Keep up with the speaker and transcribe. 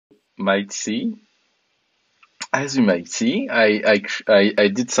might see, as you might see, I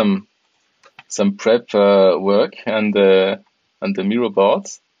did some prep work on the Miro board,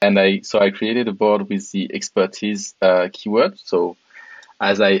 and I created a board with the expertise keyword. So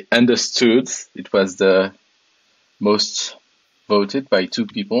as I understood, it was the most voted by two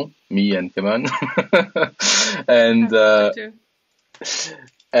people, me and Kaman. and Me too.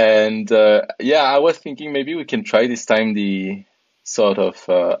 Yeah, I was thinking maybe we can try this time the sort of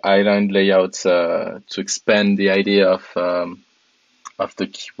island layout to expand the idea of the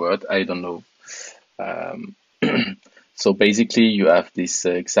keyword. I don't know. Um, so basically, you have these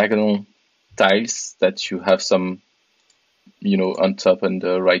hexagonal tiles that you have some, on top in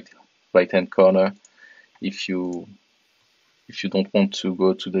the right hand corner. If you don't want to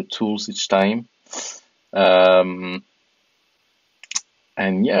go to the tools each time. Um,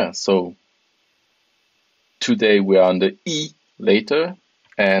 and yeah, so today we are on the E later,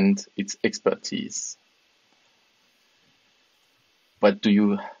 and it's expertise. What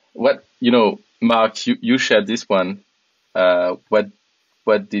Mark, you shared this one. What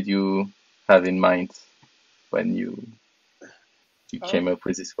did you have in mind when you came up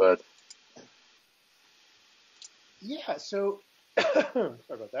with this word? Yeah, so sorry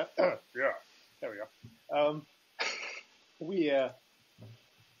about that. Yeah, there we go.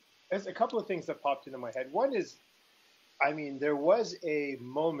 There's a couple of things that popped into my head. One is, I mean, there was a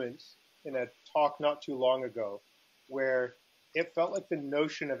moment in a talk not too long ago where it felt like the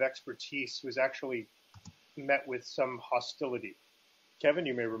notion of expertise was actually met with some hostility. Kevin,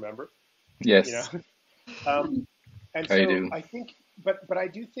 you may remember. Yes. And I so do. I think, but I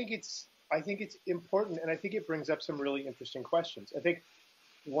do think it's important, and I think it brings up some really interesting questions. I think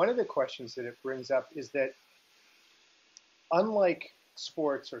one of the questions that it brings up is that, unlike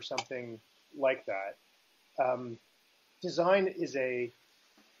sports or something like that, design is a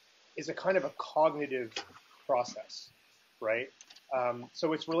kind of a cognitive process, right?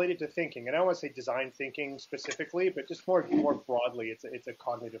 So it's related to thinking, and I don't want to say design thinking specifically, but just more broadly, it's a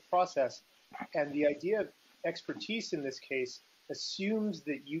cognitive process, and the idea of expertise in this case assumes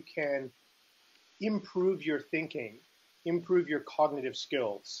that you can improve your thinking, improve your cognitive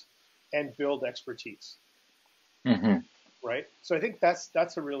skills, and build expertise. Mm-hmm. Right? So I think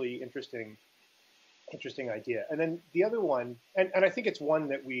that's a really interesting idea. And then the other one, and I think it's one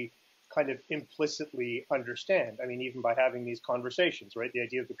that we kind of implicitly understand. I mean, even by having these conversations, right? The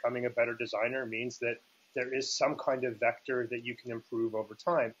idea of becoming a better designer means that there is some kind of vector that you can improve over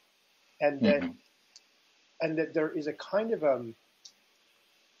time. And that there is a kind of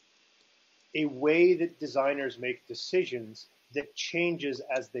a way that designers make decisions that changes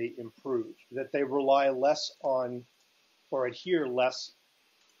as they improve, that they rely less on or adhere less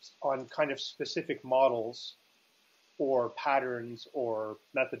on kind of specific models or patterns or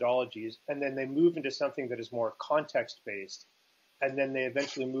methodologies, and then they move into something that is more context-based, and then they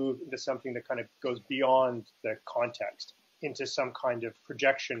eventually move into something that kind of goes beyond the context into some kind of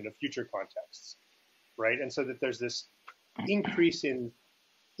projection of future contexts, right? And so that there's this increase in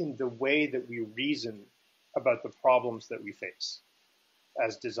the way that we reason about the problems that we face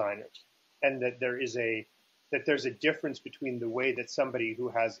as designers, and that there's a difference between the way that somebody who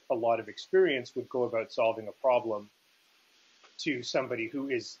has a lot of experience would go about solving a problem to somebody who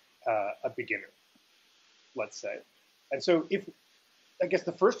is a beginner, let's say. And so I guess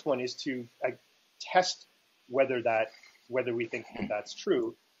the first one is to test whether we think that that's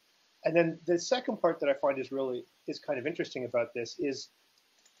true. And then the second part that I find is kind of interesting about this is,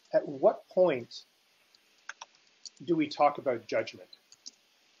 at what point do we talk about judgment?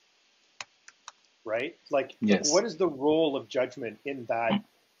 Right? Like, yes. What is the role of judgment in that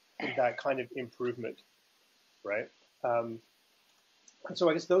kind of improvement? Right? And so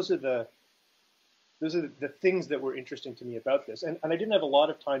I guess those are the things that were interesting to me about this. And I didn't have a lot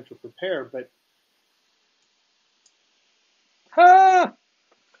of time to prepare, but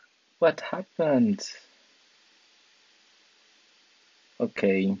what happened?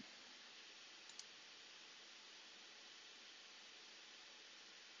 Okay.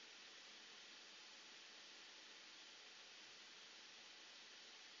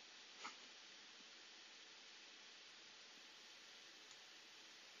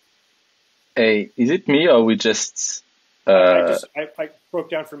 Hey, is it me or we just? I broke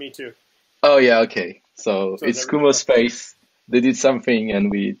down for me too. Oh yeah, okay. So it's Kumo's face. They did something,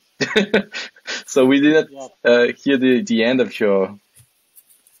 and we. So we didn't hear the end of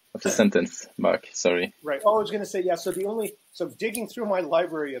the sentence, Mark. Sorry. Right. Oh, I was going to say So digging through my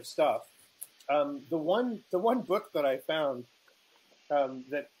library of stuff, the one book that I found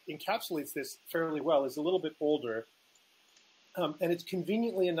that encapsulates this fairly well is a little bit older. and it's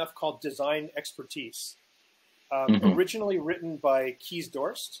conveniently enough called Design Expertise. Mm-hmm. Originally written by Kees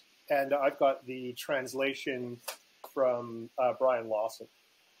Dorst, and I've got the translation from Brian Lawson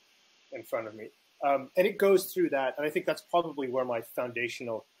in front of me. And it goes through that, and I think that's probably where my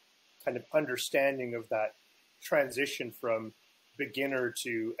foundational kind of understanding of that transition from beginner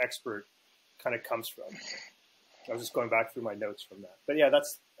to expert kind of comes from. I was just going back through my notes from that. But yeah,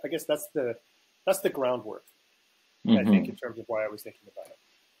 I guess that's the groundwork, I think, in terms of why I was thinking about it.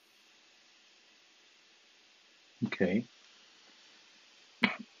 Okay.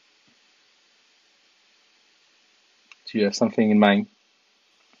 Do you have something in mind,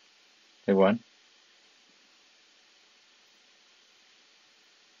 everyone?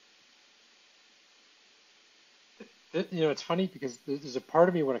 You know, it's funny because there's a part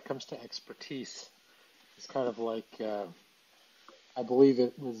of me when it comes to expertise. It's kind of like, I believe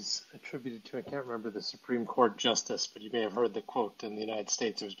it was attributed to, I can't remember the Supreme Court justice, but you may have heard the quote in the United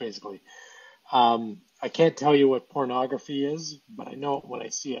States. It was basically, I can't tell you what pornography is, but I know it when I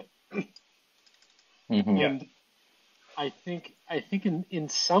see it. Mm-hmm. And I think in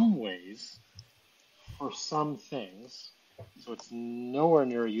some ways, for some things, so it's nowhere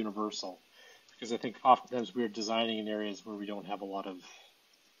near universal, because I think oftentimes we're designing in areas where we don't have a lot of,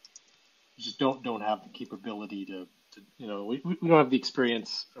 we just don't have the capability to you know, we don't have the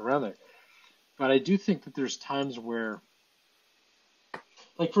experience around there. But I do think that there's times where,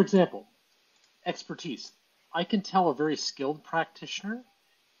 like for example, expertise. I can tell a very skilled practitioner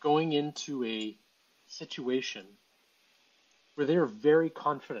going into a situation where they're very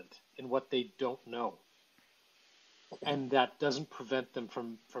confident in what they don't know, and that doesn't prevent them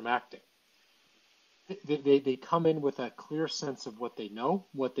from acting. They come in with a clear sense of what they know,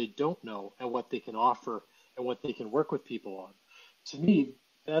 what they don't know, and what they can offer, and what they can work with people on. To me,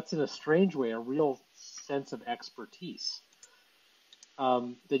 that's in a strange way a real sense of expertise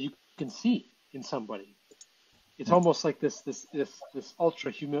that you can see in somebody. It's almost like this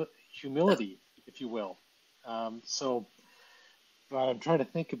ultra humility, if you will. But I'm trying to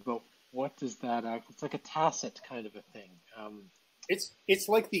think about what does that act. It's like a tacit kind of a thing. It's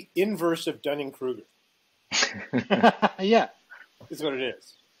like the inverse of Dunning-Kruger. Yeah, is what it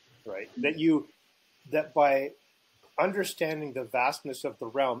is, right? That by understanding the vastness of the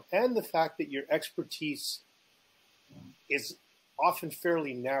realm and the fact that your expertise is often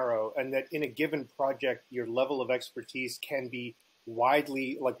fairly narrow, and that in a given project your level of expertise can be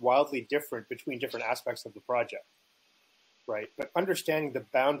wildly different between different aspects of the project, right? But understanding the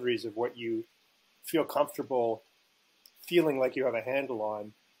boundaries of what you feel comfortable feeling like you have a handle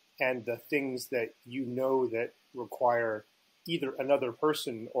on, and the things that you know that require either another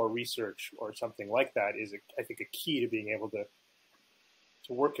person or research or something like that is, I think, a key to being able to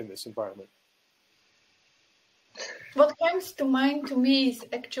work in this environment. What comes to mind to me is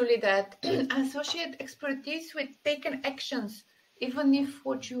actually that associate expertise with taken actions, even if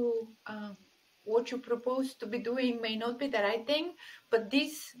what you propose to be doing may not be the right thing, but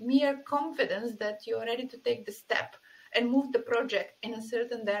this mere confidence that you're ready to take the step and move the project in a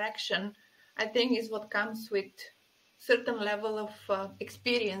certain direction, I think is what comes with certain level of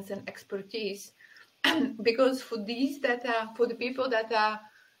experience and expertise. Because for the people that are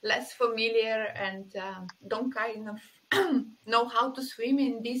less familiar and don't kind of know how to swim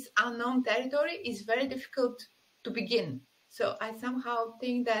in this unknown territory, is very difficult to begin. So I somehow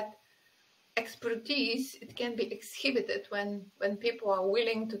think that expertise, it can be exhibited when people are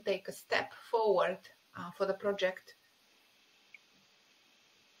willing to take a step forward for the project.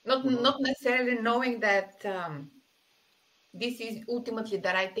 Not necessarily knowing that this is ultimately the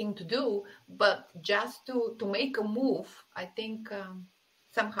right thing to do, but just to make a move. I think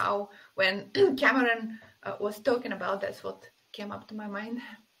somehow when Cameron was talking about, that's what came up to my mind.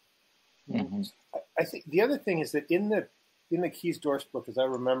 Mm-hmm. I think the other thing is that in the Kees Dorst book, as I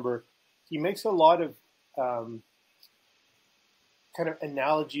remember, he makes a lot of kind of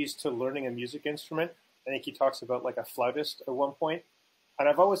analogies to learning a music instrument. I think he talks about like a flautist at one point. And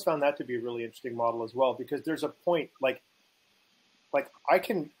I've always found that to be a really interesting model as well, because there's a point like I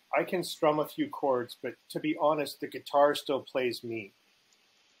can strum a few chords, but to be honest, the guitar still plays me.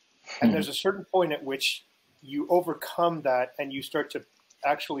 And there's a certain point at which you overcome that and you start to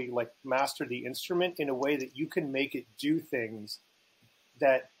actually like master the instrument in a way that you can make it do things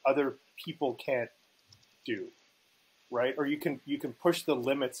that other people can't do, right? Or you can push the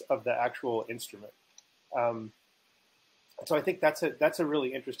limits of the actual instrument. So I think that's a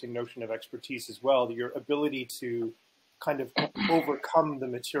really interesting notion of expertise as well, your ability to kind of overcome the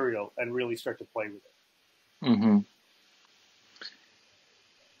material and really start to play with it. Mm-hmm.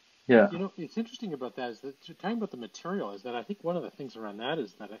 Yeah. You know, it's interesting about that is that talking about the material is that I think one of the things around that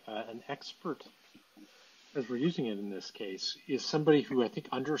is that an expert, as we're using it in this case, is somebody who I think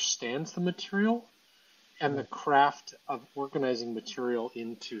understands the material and the craft of organizing material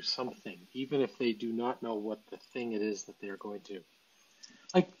into something, even if they do not know what the thing it is that they're going to.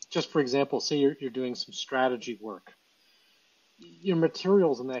 Like, just for example, say you're doing some strategy work. Your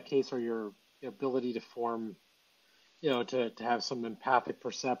materials in that case are your ability to form, to have some empathic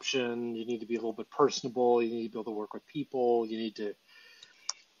perception. You need to be a little bit personable. You need to be able to work with people. You need to,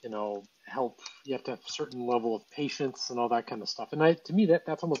 help. You have to have a certain level of patience and all that kind of stuff. And to me,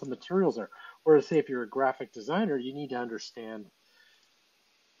 that's almost what materials are. Whereas, say, if you're a graphic designer, you need to understand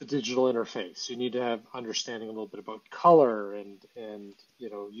the digital interface. You need to have understanding a little bit about color and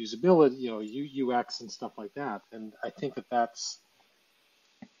usability, UX and stuff like that. And I think that's,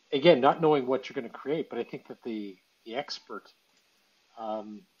 again, not knowing what you're going to create, but I think that the expert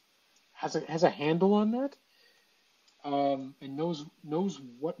has a handle on that, and knows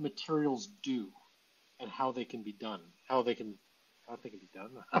what materials do and how they can be done, how they can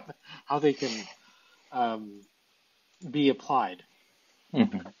be applied. Hmm.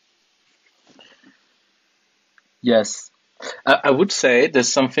 Yes. I would say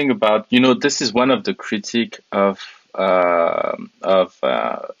there's something about, this is one of the critique of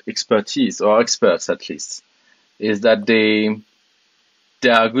expertise, or experts at least, is that they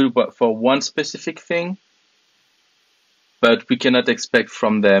are good for one specific thing, but we cannot expect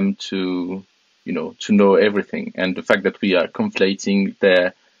from them to know everything. And the fact that we are conflating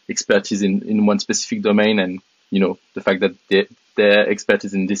their expertise in one specific domain, and the fact that their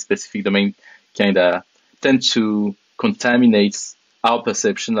expertise in this specific domain kind of tend to contaminate our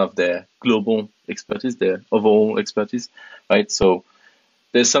perception of their global expertise, their overall expertise, right? So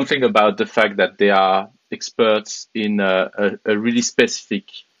there's something about the fact that they are experts in a really specific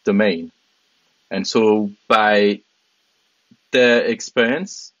domain. And so through their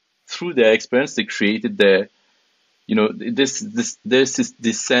experience, they created this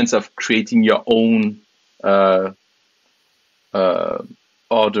sense of creating your own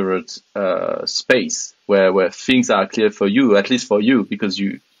ordered space where things are clear for you, at least for you, because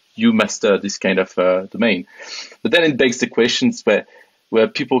you master this kind of domain. But then it begs the questions where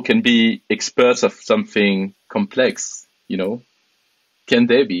people can be experts of something complex. Can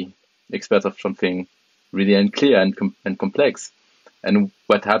they be experts of something really unclear and complex? And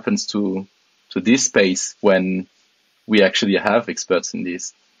what happens to this space when we actually have experts in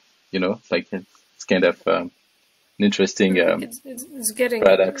this? Like it's kind of an interesting it's getting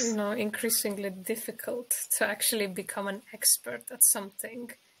paradox. increasingly difficult to actually become an expert at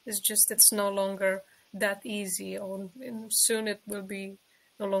something. It's no longer that easy, or soon it will be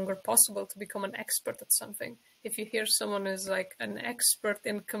no longer possible to become an expert at something. If you hear someone is like an expert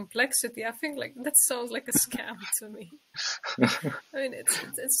in complexity, I think like that sounds like a scam to me. I mean,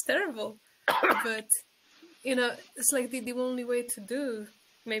 it's terrible, but it's like the only way to do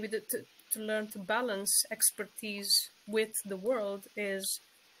maybe to learn to balance expertise with the world is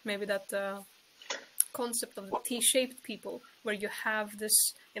maybe that concept of the T-shaped people, where you have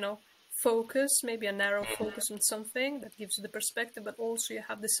this focus, maybe a narrow focus on something that gives you the perspective, but also you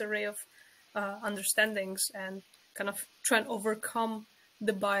have this array of understandings, and kind of try and overcome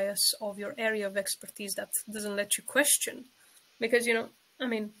the bias of your area of expertise that doesn't let you question. Because, I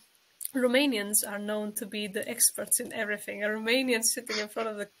mean, Romanians are known to be the experts in everything. A Romanian sitting in front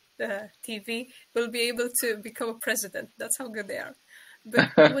of the TV will be able to become a president. That's how good they are. But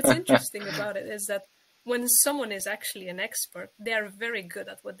what's interesting about it is that when someone is actually an expert, they are very good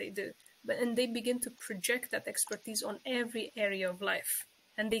at what they do. And they begin to project that expertise on every area of life.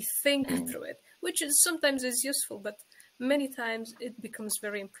 And they think through it, which sometimes is useful, but many times it becomes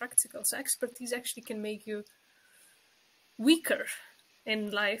very impractical. So expertise actually can make you weaker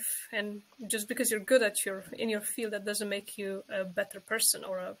in life, and just because you're good in your field, that doesn't make you a better person,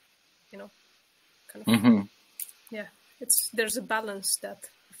 or a kind of there's a balance that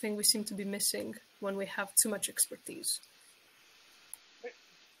I think we seem to be missing when we have too much expertise.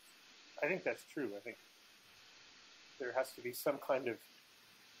 I think that's true. I think there has to be some kind of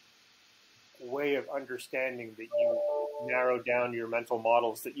way of understanding that you narrow down your mental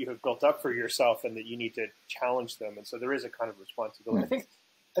models that you have built up for yourself, and that you need to challenge them. And so there is a kind of responsibility.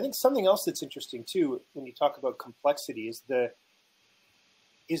 I think something else that's interesting too, when you talk about complexity, is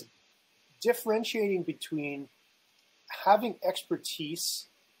differentiating between having expertise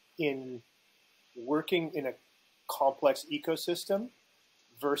in working in a complex ecosystem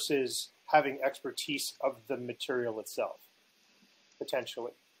versus having expertise of the material itself,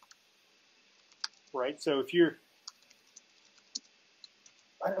 potentially. Right? So if you're,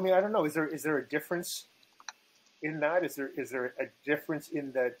 I mean, I don't know. Is there a difference in that? Is there a difference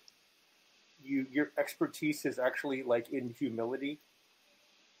in that your expertise is actually like in humility,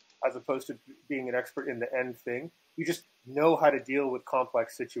 as opposed to being an expert in the end thing? You just know how to deal with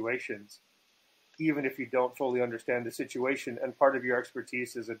complex situations, even if you don't fully understand the situation. And part of your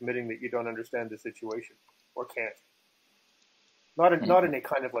expertise is admitting that you don't understand the situation or can't. Not in a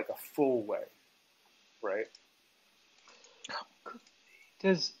kind of like a full way, right?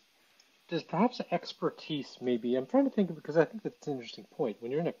 Does perhaps expertise maybe, I'm trying to think of, because I think that's an interesting point.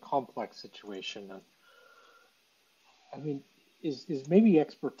 When you're in a complex situation, and I mean, is maybe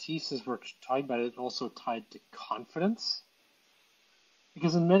expertise, as we're talking about it, also tied to confidence?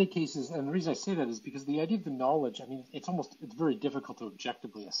 Because in many cases, and the reason I say that is because the idea of the knowledge, I mean, it's very difficult to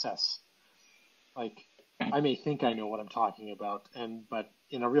objectively assess. Like, I may think I know what I'm talking about, but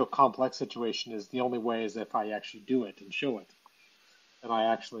in a real complex situation, is the only way is if I actually do it and show it, and I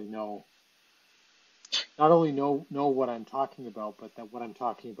actually know, not only know what I'm talking about, but that what I'm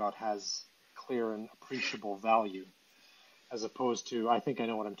talking about has clear and appreciable value, as opposed to I think I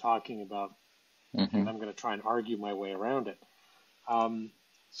know what I'm talking about, and I'm going to try and argue my way around it.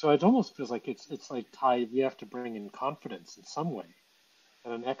 So it almost feels like it's like tied. We have to bring in confidence in some way,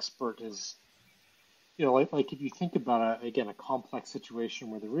 and an expert is, like if you think about a complex situation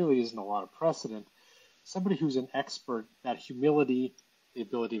where there really isn't a lot of precedent, somebody who's an expert, that humility, the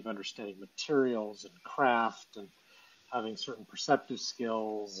ability of understanding materials and craft and having certain perceptive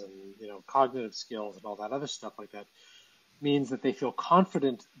skills and cognitive skills and all that other stuff like that, means that they feel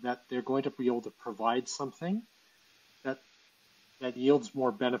confident that they're going to be able to provide something that yields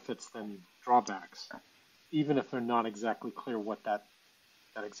more benefits than drawbacks, even if they're not exactly clear what that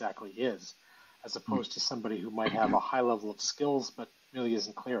exactly is, as opposed to somebody who might have a high level of skills but really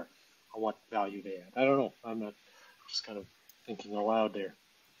isn't clear on what value they add. I don't know. I'm not just kind of thinking aloud there.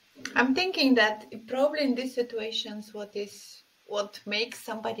 I'm thinking that probably in these situations, what makes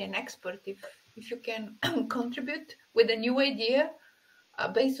somebody an expert, if you can contribute with a new idea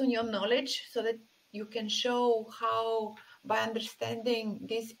based on your knowledge, so that you can show how, by understanding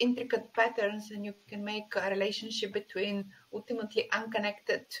these intricate patterns, and you can make a relationship between ultimately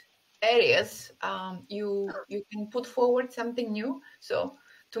unconnected areas, you can put forward something new. So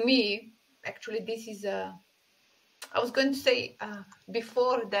to me, actually, this is I was going to say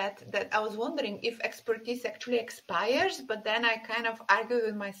before that I was wondering if expertise actually expires, but then I kind of argue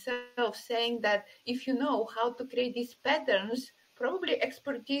with myself, saying that if you know how to create these patterns, probably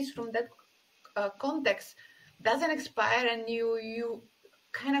expertise from that context doesn't expire, and you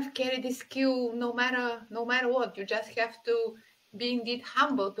kind of carry this skill no matter what. You just have to be indeed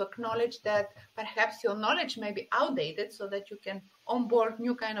humble to acknowledge that perhaps your knowledge may be outdated, so that you can onboard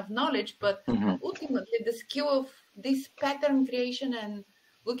new kind of knowledge, but ultimately the skill of this pattern creation and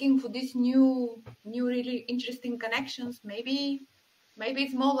looking for these new really interesting connections, maybe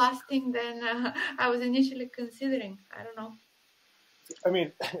it's more lasting than I was initially considering. I don't know. I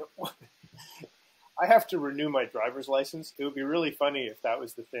mean, I have to renew my driver's license. It would be really funny if that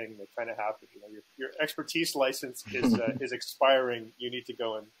was the thing that kind of happened. Your expertise license is expiring. You need to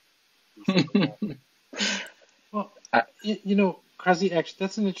go and do something else. Well, Kazi, actually,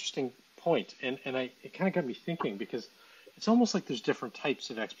 that's an interesting point, and it kind of got me thinking, because it's almost like there's different types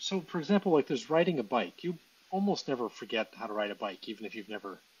of experts. So, for example, like there's riding a bike. You almost never forget how to ride a bike, even if you've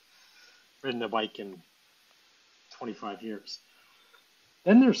never ridden a bike in 25 years.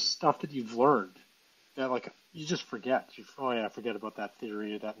 Then there's stuff that you've learned that, like, you just forget. I forget about that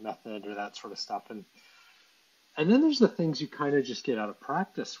theory or that method or that sort of stuff. And then there's the things you kind of just get out of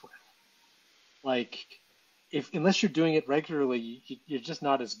practice with. Like, unless you're doing it regularly, you're just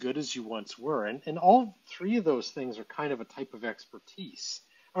not as good as you once were. And all three of those things are kind of a type of expertise,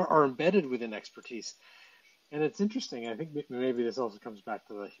 or are embedded within expertise. And it's interesting. I think maybe this also comes back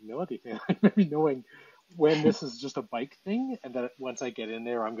to the humility thing, maybe knowing when this is just a bike thing, and that once I get in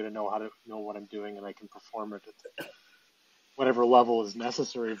there, I'm going to know what I'm doing, and I can perform it at whatever level is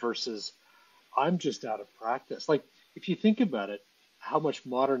necessary, versus I'm just out of practice. Like, if you think about it, how much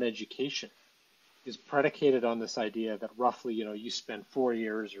modern education is predicated on this idea that roughly, you spend 4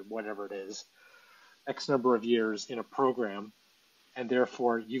 years or whatever it is, X number of years in a program, and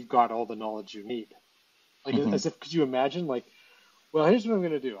therefore you've got all the knowledge you need. Like, as if, could you imagine, like, well, here's what I'm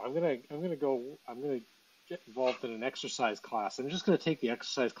going to do. I'm going to get involved in an exercise class. I'm just going to take the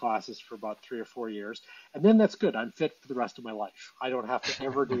exercise classes for about 3 or 4 years, and then that's good. I'm fit for the rest of my life. I don't have to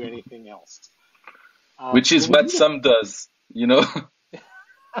ever do anything else. Which is what some does,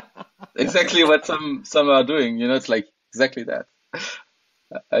 exactly what some are doing. It's like exactly that.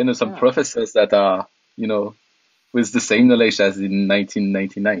 I know some professors that are, with the same knowledge as in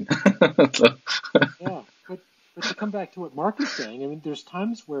 1999. So, Yeah, but to come back to what Mark is saying, I mean, there's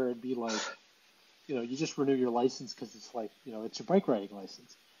times where it'd be like, you just renew your license because it's like, it's your bike riding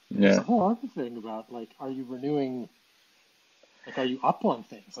license. And there's yeah. a whole other thing about like, are you renewing, like, are you up on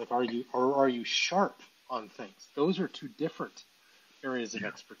things? Like, are you sharp on things? Those are two different areas of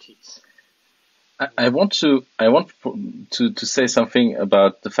expertise. I want to say something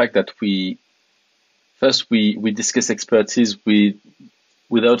about the fact that we discuss expertise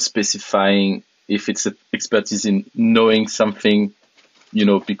without specifying if it's expertise in knowing something,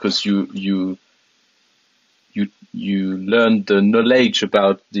 because you learn the knowledge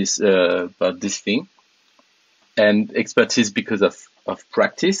about this thing, and expertise because of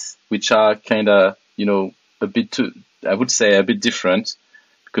practice, which are kind of a bit too, I would say, a bit different,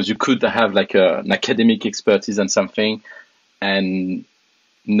 because you could have like an academic expertise on something and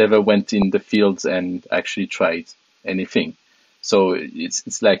never went in the fields and actually tried anything. So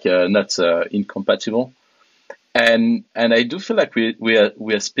it's like not incompatible. And I do feel like we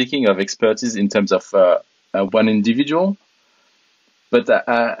are speaking of expertise in terms of one individual, but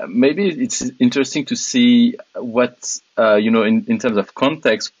maybe it's interesting to see what in terms of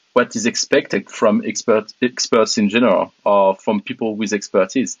context, what is expected from experts in general, or from people with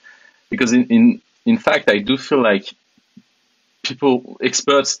expertise, because in fact I do feel like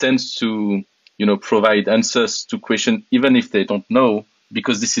experts tends to provide answers to questions even if they don't know,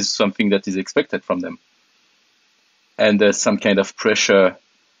 because this is something that is expected from them, and there's some kind of pressure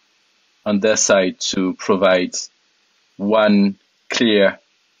on their side to provide one clear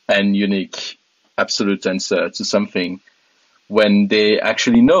and unique absolute answer to something, when they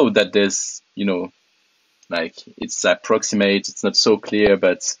actually know that there's like it's approximate, it's not so clear,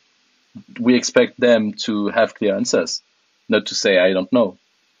 but we expect them to have clear answers, not to say I don't know,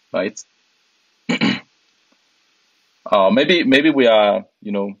 right? Or maybe we are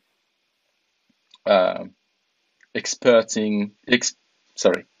expecting things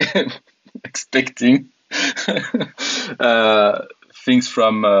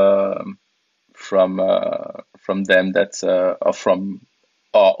from them that are from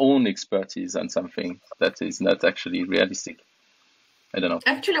our own expertise on something that is not actually realistic. I don't know.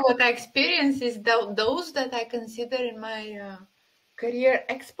 Actually, what I experience is those that I consider in my career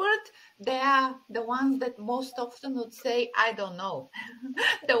expert, they are the ones that most often would say, I don't know.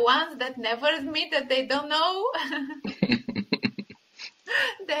 The ones that never admit that they don't know.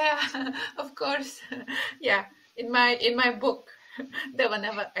 They are, of course, yeah, in my book, they were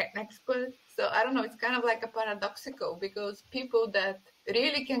never an expert. So I don't know, it's kind of like a paradoxical, because people that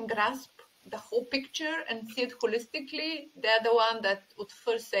really can grasp the whole picture and see it holistically, they're the one that would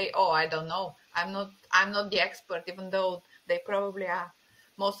first say, oh, I don't know, I'm not the expert, even though they probably are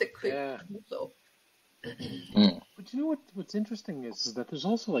most equipped to do so. But what's interesting is that there's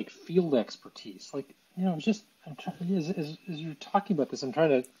also like field expertise. Like, I'm trying, as you're talking about this, I'm trying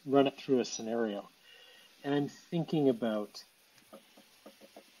to run it through a scenario, and I'm thinking about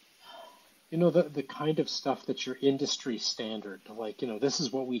the kind of stuff that's your industry standard. Like, this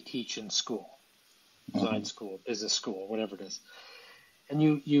is what we teach in school, design school, business school, whatever it is. And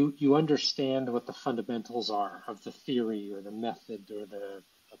you understand what the fundamentals are of the theory or the method or the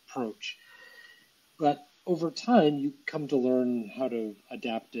approach. But over time, you come to learn how to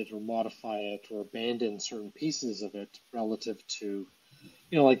adapt it or modify it or abandon certain pieces of it relative to,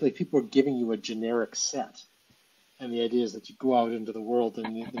 like people are giving you a generic set. And the idea is that you go out into the world and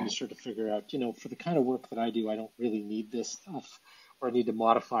then you start to figure out, for the kind of work that I do, I don't really need this stuff, or I need to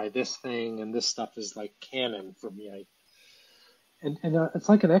modify this thing, and this stuff is like canon for me. And it's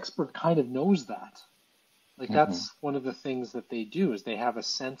like an expert kind of knows that. Like that's one of the things that they do, is they have a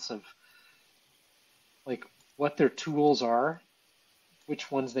sense of like what their tools are,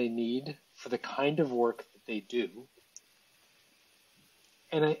 which ones they need for the kind of work that they do.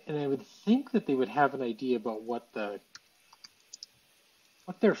 And I would think that they would have an idea about what their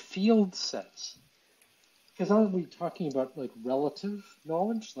field says. Because aren't we talking about like relative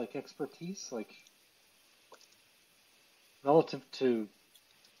knowledge, like expertise, like relative to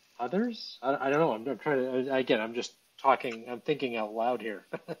others? I don't know. I'm trying to, again, I'm just talking, I'm thinking out loud here.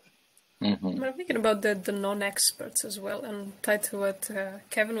 I'm thinking about the non-experts as well, and tied to what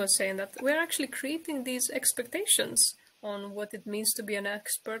Kevin was saying, that we're actually creating these expectations on what it means to be an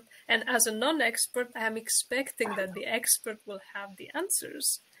expert. And as a non-expert, I'm expecting that the expert will have the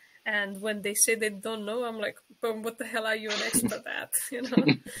answers. And when they say they don't know, I'm like, well, what the hell are you an expert at?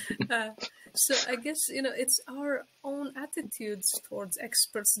 So I guess, it's our own attitudes towards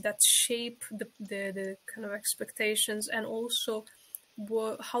experts that shape the kind of expectations, and also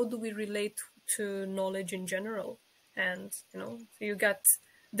how do we relate to knowledge in general. And, you get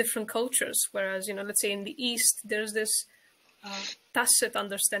different cultures, whereas, let's say in the East, there's this tacit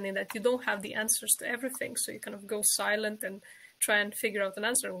understanding that you don't have the answers to everything. So you kind of go silent and try and figure out an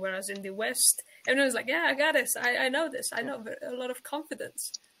answer. Whereas in the West, everyone's like, yeah, I got this. I know this. I know a lot of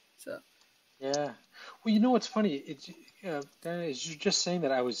confidence. So. Yeah. Well, what's funny? It's Dan, is you're just saying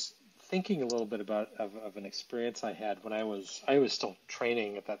that I was thinking a little bit about of an experience I had when I was still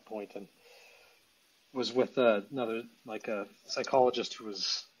training at that point, and was with another, like a psychologist who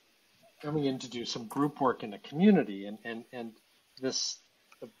was coming in to do some group work in the community, and this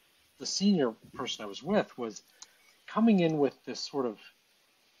the senior person I was with was coming in with this sort of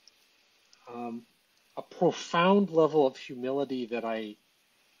a profound level of humility that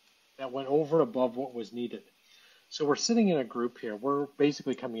went over and above what was needed. So we're sitting in a group here. We're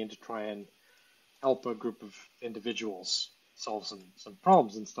basically coming in to try and help a group of individuals solve some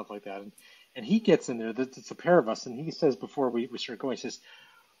problems and stuff like that. And he gets in there, it's a pair of us, and he says before we start going, he says,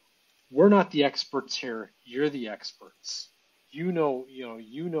 we're not the experts here, you're the experts. You know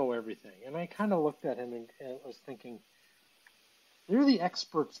everything. And I kind of looked at him and was thinking, they're the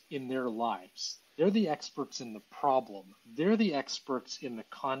experts in their lives. They're the experts in the problem. They're the experts in the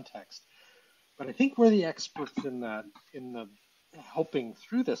context. But I think we're the experts in the helping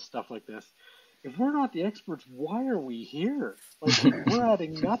through this stuff like this. If we're not the experts, why are we here? Like, we're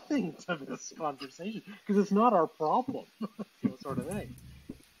adding nothing to this conversation because it's not our problem, sort of thing.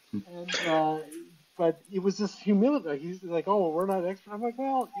 And but it was this humility. He's like, "Oh, we're not experts." I'm like,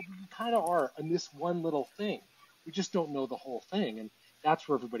 "Well, you kind of are in this one little thing. We just don't know the whole thing, and that's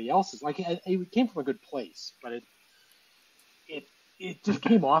where everybody else is." Like, it came from a good place, but it just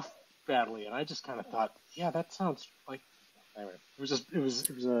came off badly, and I just kind of thought, "Yeah, that sounds like." Anyway, it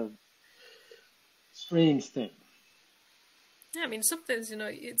was a strange thing. Yeah, I mean, sometimes,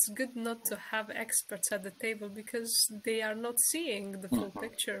 it's good not to have experts at the table because they are not seeing the full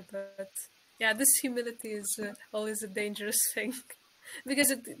picture. But yeah, this humility is always a dangerous thing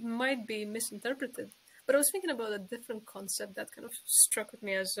because it might be misinterpreted. But I was thinking about a different concept that kind of struck with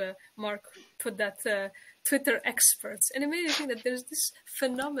me as Mark put that Twitter experts. And it made me think that there's this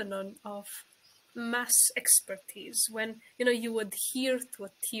phenomenon of mass expertise when, you adhere to a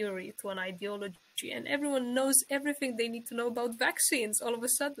theory, to an ideology, and everyone knows everything they need to know about vaccines all of a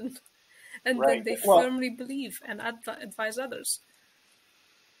sudden. And right. then they firmly believe and advise others.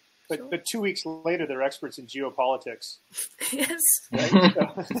 But 2 weeks later, they're experts in geopolitics. Yes. Right?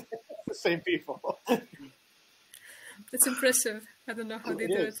 The same people. It's impressive. I don't know how they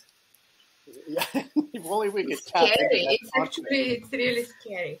do it. Yeah, if only we could tap into that. It's really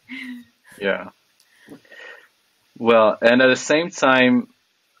scary. Yeah. Well, and at the same time,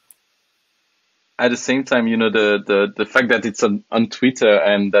 the fact that it's on Twitter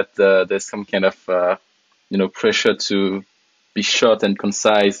and that there's some kind of pressure to be short and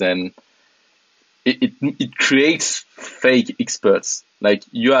concise, and it creates fake experts. Like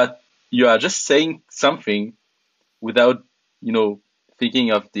you are just saying something without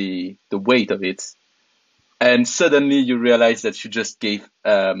thinking of the weight of it, and suddenly you realize that you just gave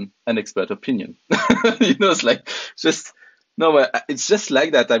an expert opinion. It's like it's just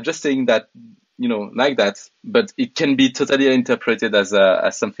like that. I'm just saying that like that, but it can be totally interpreted as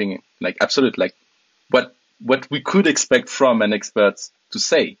something like absolute, like what we could expect from an expert to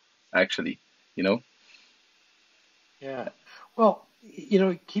say, actually. Yeah. Well,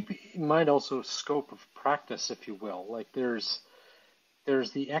 keep in mind also scope of practice, if you will. Like there's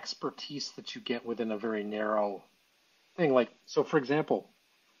the expertise that you get within a very narrow thing. Like, so for example,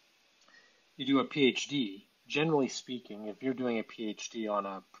 you do a PhD, generally speaking, if you're doing a PhD on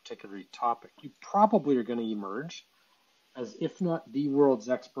a particular topic, you probably are going to emerge as, if not the world's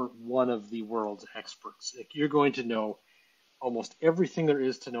expert, one of the world's experts. Like, you're going to know almost everything there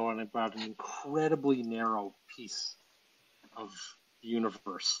is to know about an incredibly narrow piece of the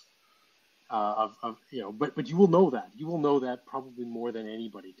universe. But you will know that. You will know that probably more than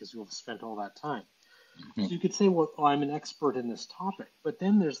anybody because you'll have spent all that time. Mm-hmm. So you could say, well, I'm an expert in this topic. But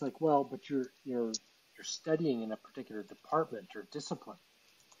then there's like, well, but you're studying in a particular department or discipline.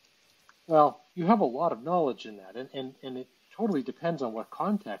 Well, you have a lot of knowledge in that, and it totally depends on what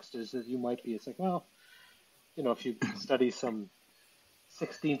context is that you might be. It's like, well, if you study some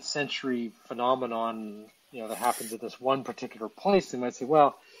 16th century phenomenon, that happens at this one particular place, they might say,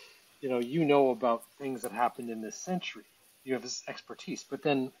 well, you know about things that happened in this century. You have this expertise. But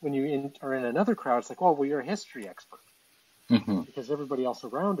then when you are in another crowd, it's like, well, you're a history expert. Mm-hmm. Because everybody else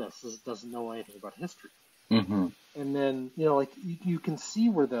around us doesn't know anything about history. Mm-hmm. And then, you can see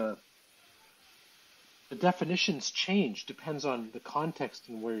where the definitions change, depends on the context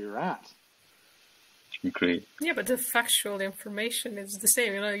and where you're at. Agree. Yeah, but the factual information is the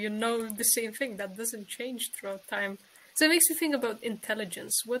same. You know the same thing. That doesn't change throughout time. So it makes me think about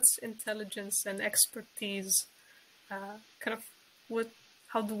intelligence. What's intelligence and expertise? Kind of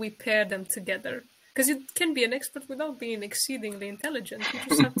how do we pair them together? Because you can be an expert without being exceedingly intelligent. You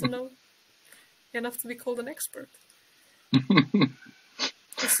just have to know enough to be called an expert.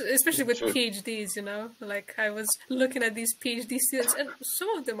 Especially with True. PhDs, like I was looking at these PhD students, and some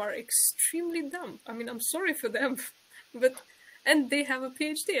of them are extremely dumb. I mean, I'm sorry for them, and they have a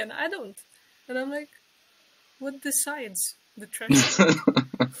PhD and I don't, and I'm like, what decides the threshold?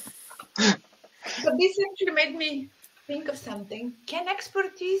 But this actually made me think of something. Can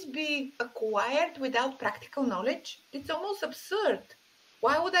expertise be acquired without practical knowledge? It's almost absurd.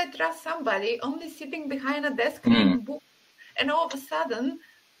 Why would I trust somebody only sitting behind a desk reading books and all of a sudden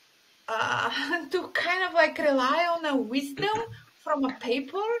to kind of like rely on a wisdom from a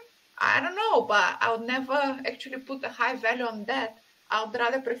paper? I don't know, but I would never actually put a high value on that. I would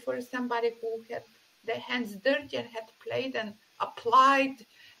rather prefer somebody who had their hands dirty and had played and applied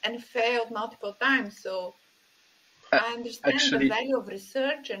and failed multiple times. So I understand Actually, the value of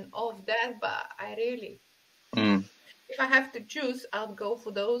research and all of that, but I really, mm, if I have to choose, I'll go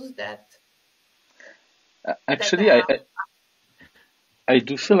for those that actually, are. I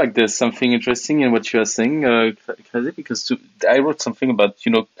do feel like there's something interesting in what you are saying, Kazi, because I wrote something about,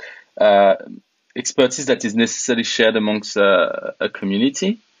 expertise that is necessarily shared amongst a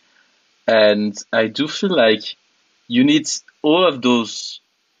community. And I do feel like you need all of those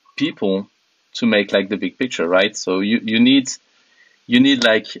people to make like the big picture, right? So you need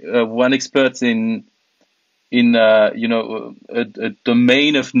like one expert in a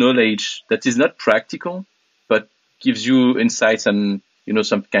domain of knowledge that is not practical, but gives you insights and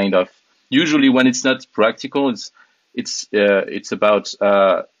some kind of, usually when it's not practical, it's about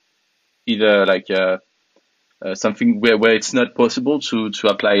either like something where it's not possible to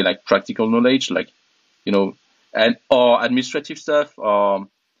apply like practical knowledge, like and or administrative stuff, or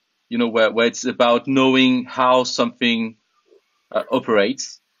where it's about knowing how something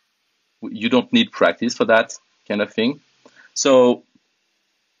operates. You don't need practice for that kind of thing. So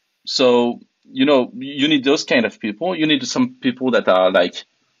you need those kind of people. You need some people that are like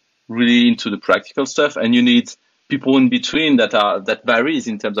really into the practical stuff, and you need people in between that varies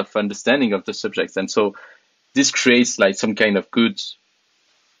in terms of understanding of the subjects. And so this creates like some kind of good,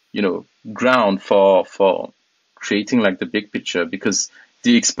 ground for creating like the big picture, because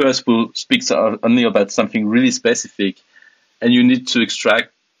the experts will speak only about something really specific, and you need to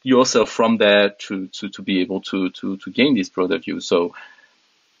extract yourself from there to be able to gain this broader view. So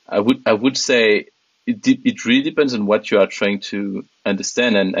I would say it really depends on what you are trying to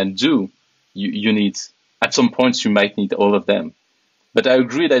understand and do. You need, at some points you might need all of them. But I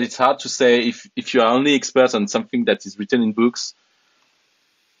agree that it's hard to say if you are only expert on something that is written in books,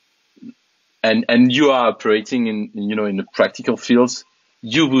 and you are operating in the practical fields,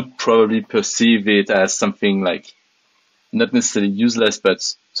 you would probably perceive it as something like not necessarily useless,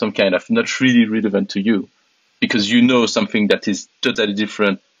 but some kind of not really relevant to you, because you know something that is totally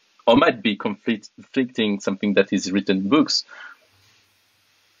different, or might be conflicting something that is written in books.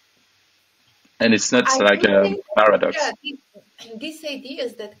 And it's not like a paradox. Yeah, these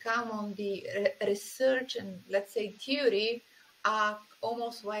ideas that come on the research and, let's say, theory are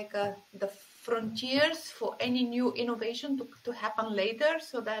almost like the frontiers for any new innovation to happen later,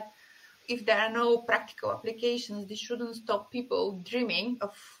 so that if there are no practical applications, this shouldn't stop people dreaming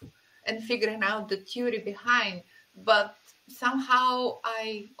of and figuring out the theory behind. But somehow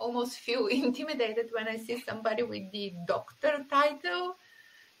I almost feel intimidated when I see somebody with the doctor title,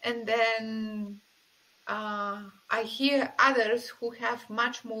 and then I hear others who have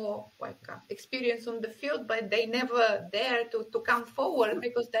much more experience on the field, but they never dare to come forward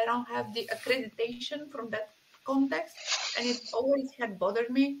because they don't have the accreditation from that context, and it always had bothered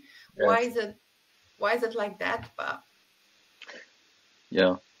me. Yes. Why is it like that? But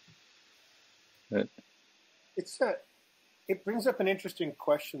Yeah. It brings up an interesting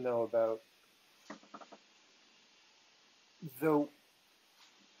question though about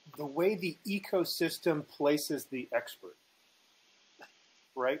the way the ecosystem places the expert,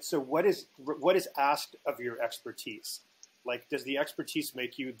 right? So what is asked of your expertise? Like, does the expertise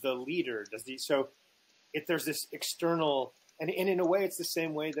make you the leader? So if there's this external, and in a way, it's the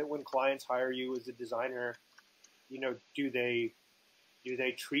same way that when clients hire you as a designer, do they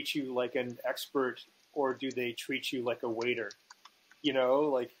treat you like an expert, or do they treat you like a waiter?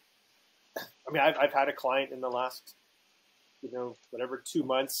 I've had a client in the last 2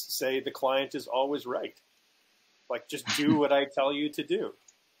 months say the client is always right. Like, just do what I tell you to do.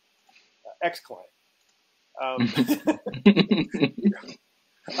 Ex-client. Um,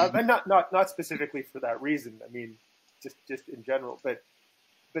 and not specifically for that reason. I mean, just in general. But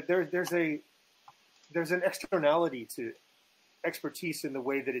there's an externality to expertise in the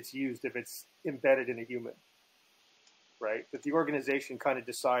way that it's used if it's embedded in a human, right? That the organization kind of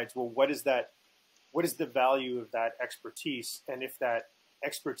decides, well, what is the value of that expertise, and if that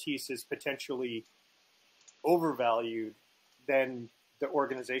expertise is potentially overvalued, then the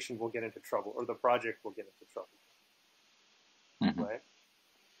organization will get into trouble, or the project will get into trouble, right?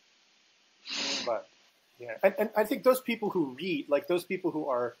 But yeah, and I think those people who read, like those people who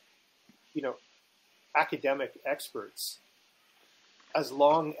are, academic experts, as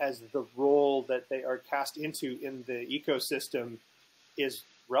long as the role that they are cast into in the ecosystem is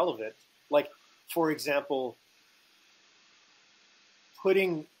relevant, like, for example,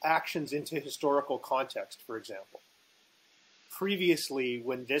 putting actions into historical context, for example. Previously,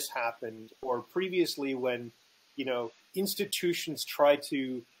 when this happened, or previously when, institutions tried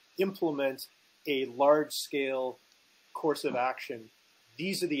to implement a large-scale course of action,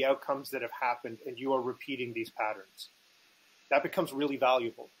 these are the outcomes that have happened, and you are repeating these patterns. That becomes really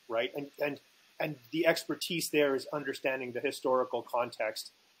valuable, right? And the expertise there is understanding the historical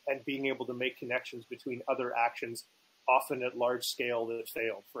context and being able to make connections between other actions, often at large scale, that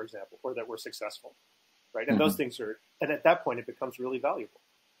failed, for example, or that were successful, right? And those things are, and at that point, it becomes really valuable.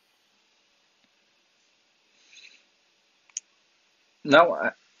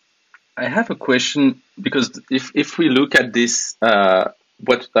 Now, I have a question, because if we look at this,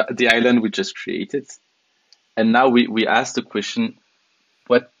 what the island we just created, and now we ask the question,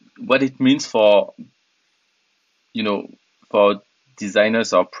 what it means for, for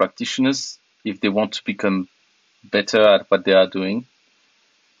designers or practitioners, if they want to become better at what they are doing,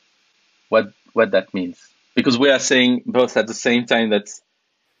 what that means. Because we are saying both at the same time that,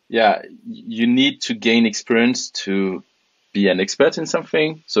 yeah, you need to gain experience to be an expert in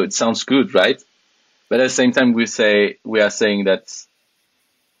something. So it sounds good, right? But at the same time, we are saying that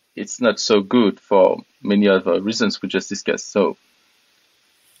it's not so good for many other reasons we just discussed. So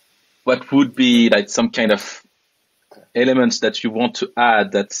what would be like some kind of elements that you want to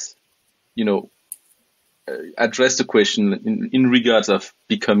add that, address the question in regards of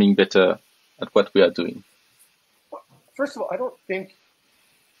becoming better at what we are doing? First of all, I don't think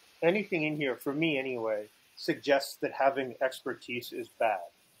anything in here, for me anyway, suggests that having expertise is bad.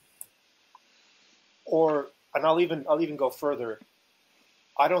 And I'll even go further.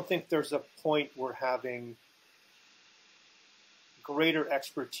 I don't think there's a point where having greater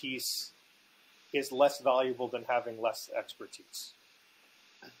expertise is less valuable than having less expertise,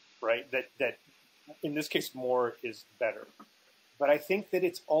 right? That in this case, more is better. But I think that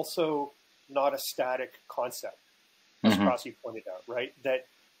it's also not a static concept, as Krasi pointed out, right? That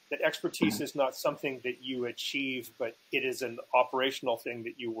expertise is not something that you achieve, but it is an operational thing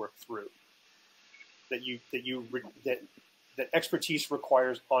that you work through. That expertise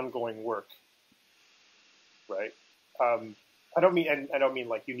requires ongoing work, right? I don't mean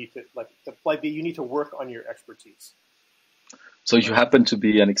like you need to you need to work on your expertise. So you happen to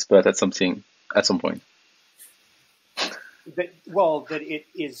be an expert at something at some point. That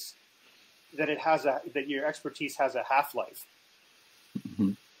your expertise has a half-life,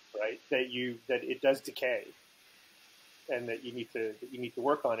 right? That it does decay, and that you need to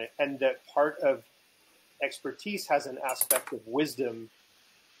work on it, and that part of expertise has an aspect of wisdom,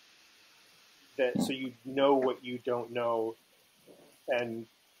 that so you know what you don't know, and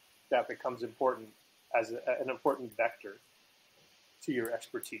that becomes important as an important vector to your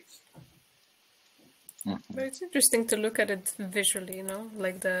expertise. But it's interesting to look at it visually,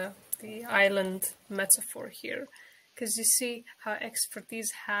 like the island metaphor here, because you see how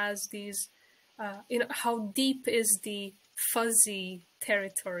expertise has these, how deep is the fuzzy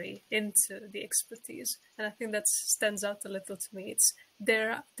territory into the expertise, and I think that stands out a little to me.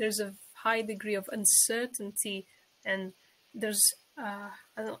 There's a high degree of uncertainty, and there's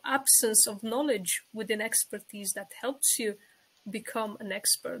an absence of knowledge within expertise that helps you become an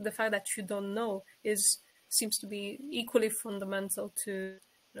expert. The fact that you don't know seems to be equally fundamental to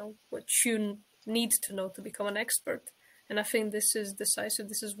what you need to know to become an expert. And I think this is decisive.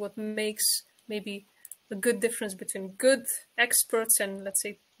 This is what makes maybe a good difference between good experts and, let's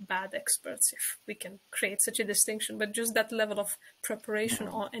say, bad experts, if we can create such a distinction. But just that level of preparation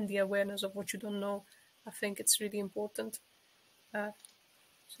and the awareness of what you don't know, I think it's really important. So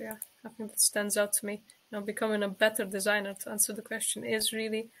yeah, I think that stands out to me. Becoming a better designer, to answer the question, is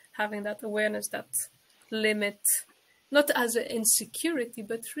really having that awareness, that limit, not as an insecurity,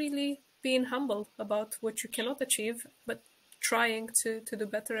 but really being humble about what you cannot achieve, but trying to do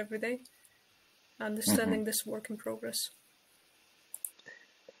better every day. understanding this work in progress.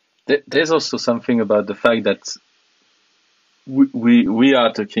 There's also something about the fact that we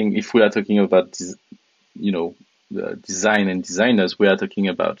are talking, if we are talking about, design and designers, we are talking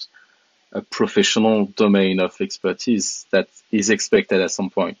about a professional domain of expertise that is expected at some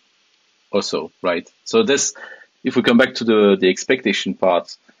point also, right? So this, if we come back to the expectation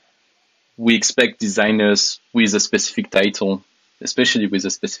part, we expect designers with a specific title, especially with a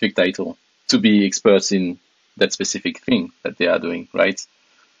specific title, to be experts in that specific thing that they are doing, right?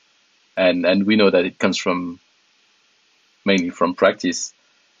 And we know that it comes from mainly from practice.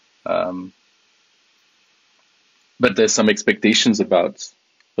 But there's some expectations about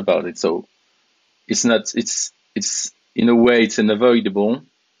it. So it's not, it's in a way it's unavoidable,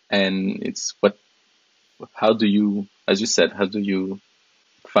 and it's how do you, as you said, how do you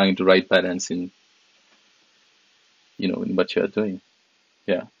find the right balance in, in what you are doing?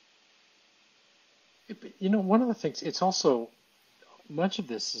 Yeah. One of the things, it's also, much of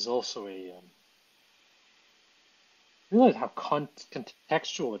this is also realize how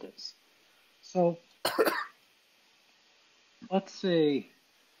contextual it is. So let's say,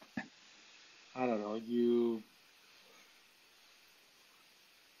 I don't know, you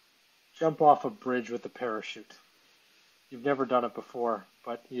jump off a bridge with a parachute. You've never done it before,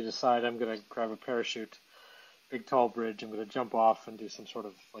 but you decide, I'm going to grab a parachute, big tall bridge, I'm going to jump off and do some sort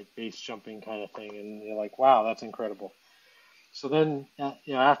of like base jumping kind of thing, and you're like, wow, that's incredible. So then,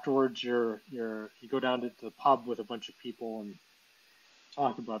 afterwards, you go down to the pub with a bunch of people and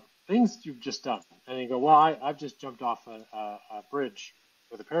talk about things you've just done, and you go, well, I've just jumped off a bridge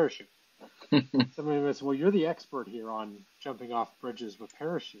with a parachute. Somebody says, well, you're the expert here on jumping off bridges with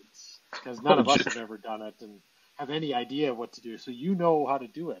parachutes, because none of us have ever done it and have any idea what to do, so you know how to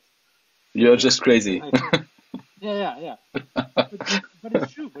do it. You're just crazy. Yeah. But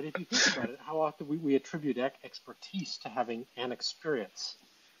it's true. But if you think about it, how often we attribute expertise to having an experience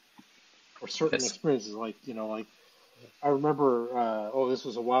or certain experiences, like I remember, this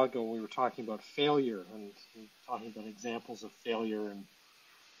was a while ago when we were talking about failure and talking about examples of failure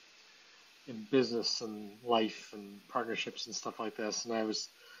in business and life and partnerships and stuff like this. And I was,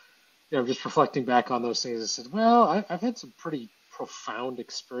 just reflecting back on those things. I said, well, I've had some pretty profound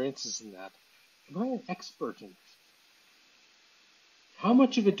experiences in that. Am I an expert in it? How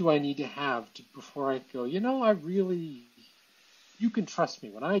much of it do I need to have before I go, you can trust me.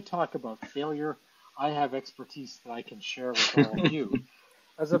 When I talk about failure, I have expertise that I can share with all of you.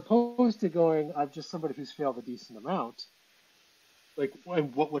 As opposed to going, I'm just somebody who's failed a decent amount. Like,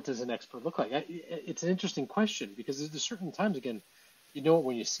 what does an expert look like? It's an interesting question, because there's certain times, again, you know it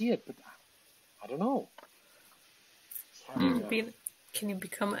when you see it, but I don't know. Can you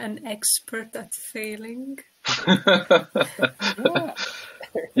become an expert at failing?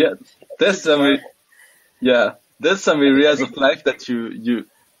 Yeah, there's some areas of life that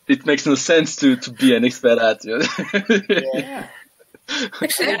it makes no sense to be an expert at. Yeah.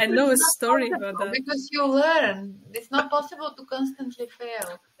 Actually, I know a story about that. Because you learn. It's not possible to constantly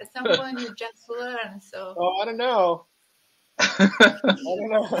fail. At some point, you just learn. So. Oh, I don't know.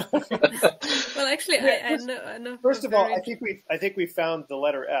 Well, actually, I know. First of all, I think we found the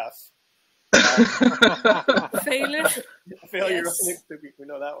letter F. Failure. Failure. Yes. We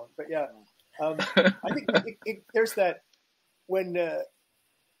know that one, but yeah, I think there's that when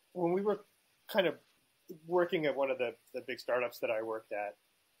we were kind of working at one of the big startups that I worked at,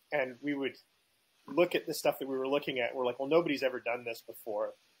 and we would look at the stuff that we were looking at. We're like, well, nobody's ever done this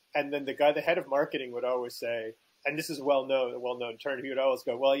before, and then the head of marketing would always say, and this is a well-known term, he would always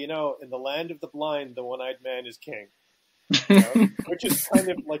go, well, in the land of the blind, the one-eyed man is king. Which is kind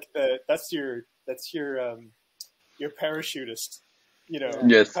of like that's your parachutist,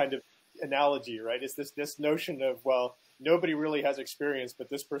 yes. kind of analogy, right? It's this notion of, well, nobody really has experience, but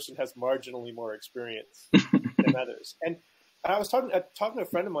this person has marginally more experience than others. And I was talking to a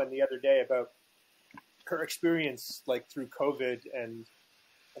friend of mine the other day about her experience, like through COVID and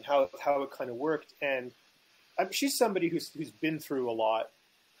how it kind of worked. And she's somebody who's been through a lot,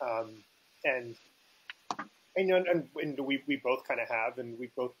 and we both kind of have, and we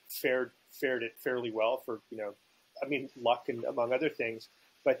both fared it fairly well for, luck and among other things.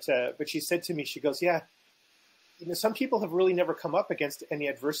 But she said to me, she goes, yeah, some people have really never come up against any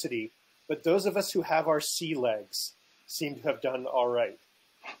adversity, but those of us who have our sea legs seem to have done all right.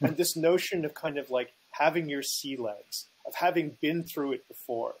 And this notion of kind of like having your sea legs, of having been through it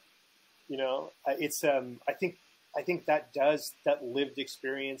before, it's I think that lived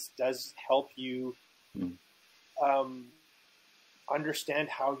experience does help you understand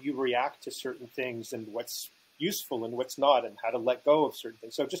how you react to certain things and what's useful and what's not, and how to let go of certain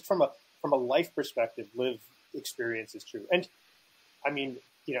things. So just from from a life perspective, live experience is true. And I mean,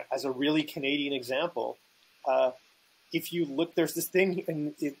 as a really Canadian example, if you look, there's this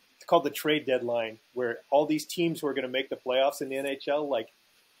thing it's called the trade deadline, where all these teams who are going to make the playoffs in the NHL,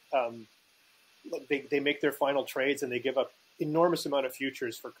 they make their final trades and they give up enormous amount of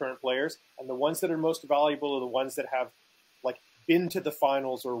futures for current players. And the ones that are most valuable are the ones that have been to the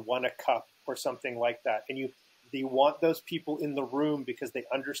finals or won a cup or something like that. And you want those people in the room because they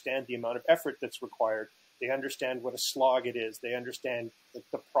understand the amount of effort that's required. They understand what a slog it is. They understand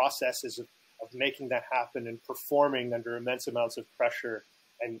the processes of making that happen and performing under immense amounts of pressure.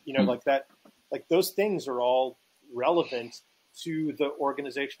 And, those things are all relevant to the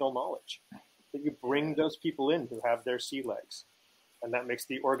organizational knowledge, that you bring those people in who have their sea legs, and that makes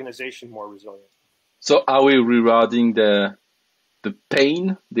the organization more resilient. So are we rewarding the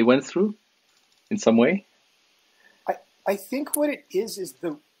pain they went through in some way? I think what it is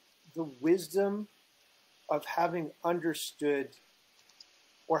the wisdom of having understood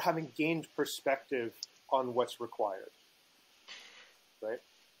or having gained perspective on what's required, right?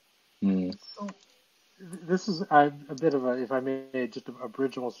 Mm. So this is a bit of if I may, just a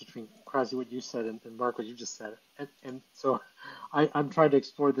bridge almost between Krasi, what you said, and Mark, what you just said. And so I'm trying to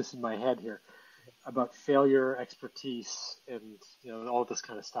explore this in my head here about failure, expertise, and all this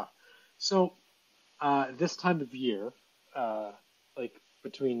kind of stuff. So this time of year,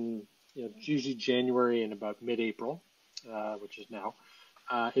 between usually January and about mid-April, which is now,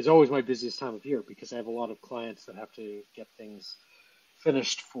 is always my busiest time of year because I have a lot of clients that have to get things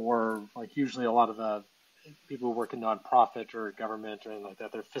finished for, usually a lot of the people who work in nonprofit or government or anything like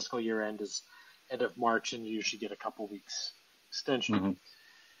that. Their fiscal year end is end of March, and you usually get a couple weeks extension.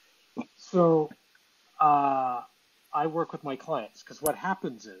 Mm-hmm. So I work with my clients because what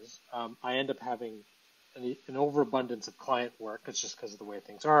happens is I end up having an overabundance of client work. It's just because of the way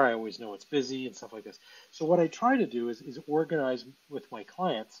things are. I always know it's busy and stuff like this. So what I try to do is organize with my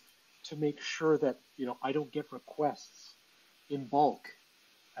clients to make sure that I don't get requests in bulk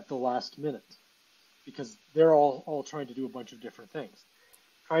at the last minute, because they're all trying to do a bunch of different things.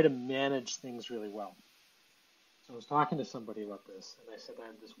 Try to manage things really well. So I was talking to somebody about this, and I said I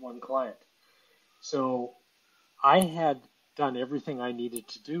had this one client. So I had done everything I needed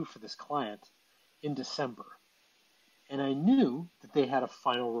to do for this client in December, and I knew that they had a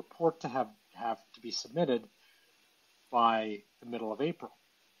final report to have to be submitted by the middle of April.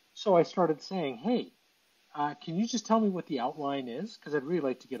 So I started saying, hey, can you just tell me what the outline is? Because I'd really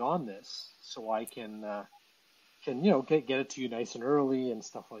like to get on this so I can get it to you nice and early and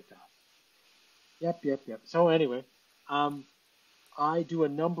stuff like that. Yep. So anyway, I do a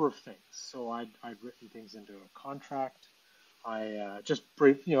number of things. So I'd written things into a contract. I just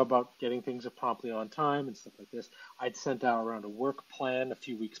brief, about getting things promptly on time and stuff like this. I'd sent out around a work plan a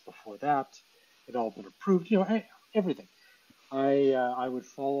few weeks before that. It all been approved, everything. I would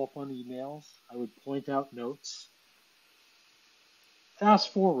follow up on emails. I would point out notes.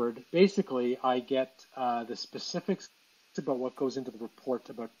 Fast forward, basically, I get the specifics about what goes into the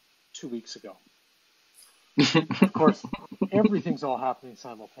report about 2 weeks ago. Of course, everything's all happening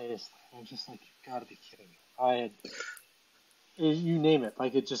simultaneously. I'm just like, you've got to be kidding me. You name it,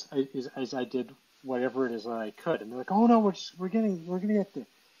 it just as I did whatever it is that I could, and they're like, oh no, we're gonna get there.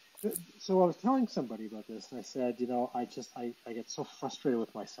 So I was telling somebody about this, and I said, I get so frustrated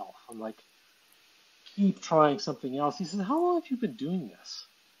with myself. I'm like, keep trying something else. He says, how long have you been doing this?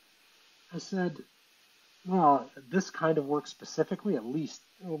 I said, well, this kind of work specifically, at least,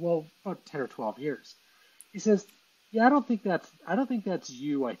 about 10 or 12 years. He says, yeah, I don't think that's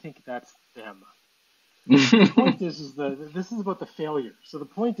you. I think that's them. The point is this is about the failure. So the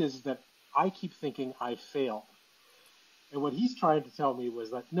point is that I keep thinking I failed. And what he's trying to tell me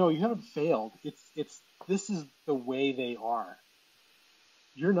was that, no, you haven't failed. This is the way they are.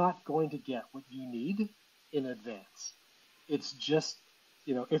 You're not going to get what you need in advance. It's just,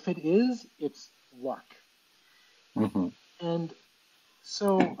 if it is, it's luck. Mm-hmm. And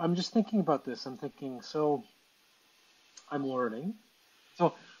so I'm just thinking about this. I'm thinking, so I'm learning.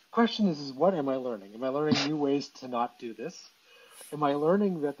 So question is what am I learning? Am I learning new ways to not do this? Am I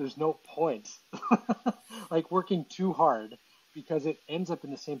learning that there's no point working too hard because it ends up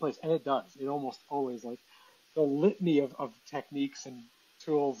in the same place? And it does. It almost always, the litany of techniques and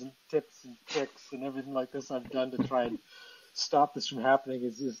tools and tips and tricks and everything like this I've done to try and stop this from happening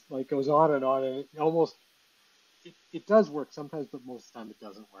is just goes on, and it almost it does work sometimes, but most of the time it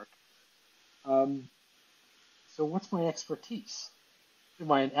doesn't work. So what's my expertise?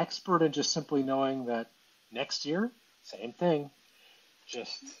 Am I an expert in just simply knowing that next year, same thing,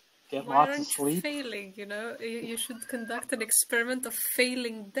 just get Why lots of aren't you sleep. failing? You should conduct an experiment of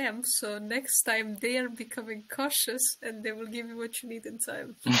failing them, so next time they are becoming cautious and they will give you what you need in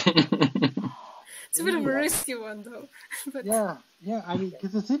time. It's a bit of a risky one, though. But Yeah, I mean,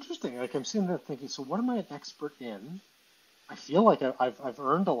 because it's interesting. Like I'm sitting there thinking, so what am I an expert in? I feel like I've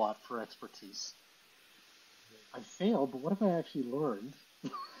earned a lot for expertise. I failed, but what have I actually learned?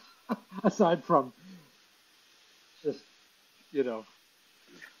 Aside from just,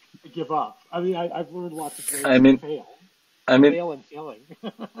 give up. I mean, I've learned lots of ways I to mean, fail. I mean, Fail and failing.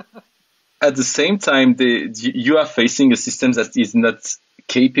 at the same time, you are facing a system that is not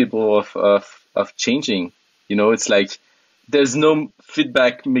capable of changing. It's like there's no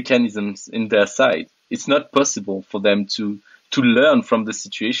feedback mechanisms in their side. It's not possible for them to learn from the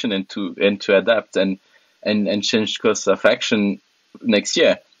situation and to adapt and change course of action next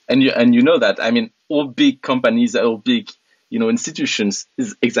year. And you know that. I mean, all big companies, all big institutions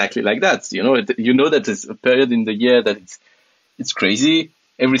is exactly like that. That there's a period in the year that it's crazy.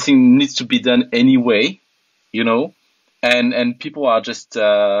 Everything needs to be done anyway, and people are just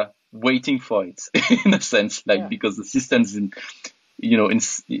waiting for it in a sense, like Yeah. because the systems,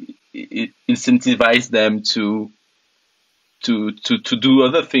 incentivize them to do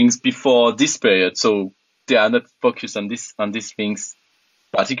other things before this period, so they are not focused on these things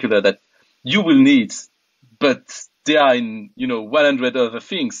particular that you will need, but they are in 100 other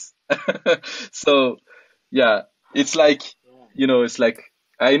things. So yeah, it's like it's like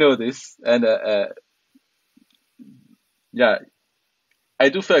I know this, and yeah, I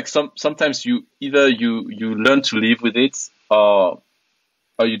do feel like sometimes you either you learn to live with it, or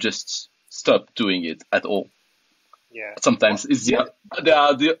you just stop doing it at all. Yeah. Sometimes Well, it's they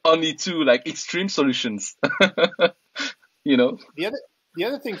are the only two like extreme solutions. you know the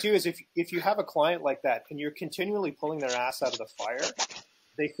other thing too is if you have a client like that and you're continually pulling their ass out of the fire,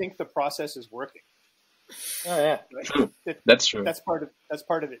 they think the process is working. Oh yeah. Right? True. That's true. That's part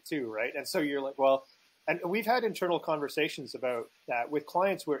of it too, right? And so you're like, well, and we've had internal conversations about that with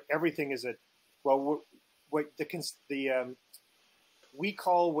clients where everything is what we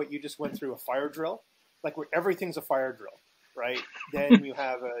call what you just went through a fire drill, like where everything's a fire drill, right? Then you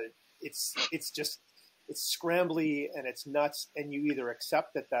have it's scrambly and it's nuts, and you either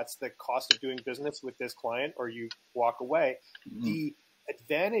accept that that's the cost of doing business with this client or you walk away. Mm-hmm. The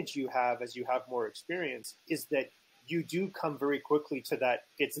advantage you have as you have more experience is that you do come very quickly to that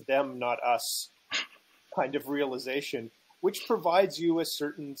it's them, not us kind of realization, which provides you a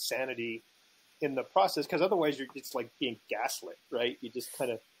certain sanity in the process, because otherwise it's like being gaslit, right? You just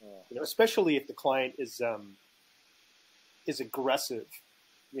kind of, especially if the client is aggressive,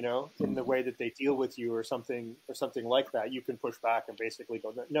 in the way that they deal with you or something like that, you can push back and basically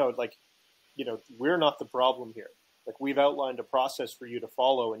go, no, like, we're not the problem here. Like, we've outlined a process for you to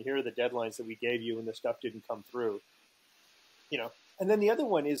follow, and here are the deadlines that we gave you, and the stuff didn't come through. And then the other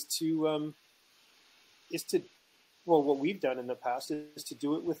one is to what we've done in the past is to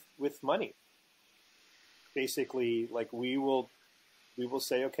do it with money. Basically, like we will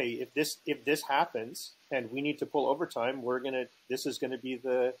say, okay, if this happens and we need to pull overtime, this is gonna be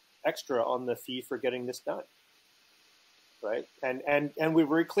the extra on the fee for getting this done. Right. And we're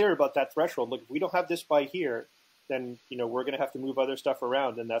very clear about that threshold. Look, if we don't have this by here, then we're gonna have to move other stuff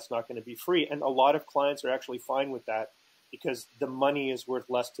around, and that's not gonna be free. And a lot of clients are actually fine with that because the money is worth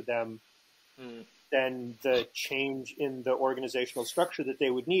less to them than the change in the organizational structure that they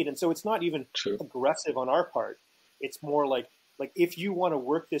would need. And so it's not even aggressive on our part. It's more like if you want to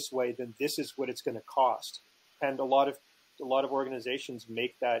work this way, then this is what it's going to cost. And a lot of organizations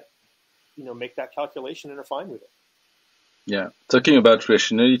make that calculation and are fine with it. Yeah, talking about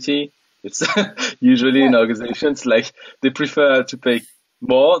rationality, it's usually in organizations like they prefer to pay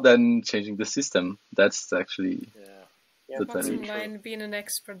more than changing the system. That's actually totally bottom line, being an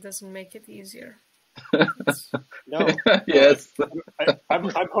expert doesn't make it easier. No. Yes.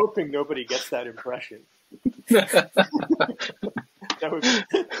 I'm hoping nobody gets that impression.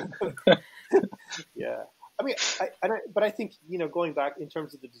 Yeah. I mean, but I think, going back in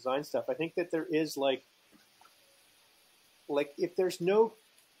terms of the design stuff, I think that there is like if there's no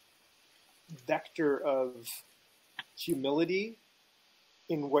vector of humility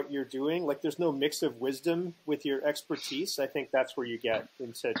in what you're doing, like there's no mix of wisdom with your expertise, I think that's where you get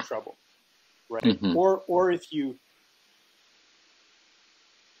into trouble. Right. Mm-hmm. Or if you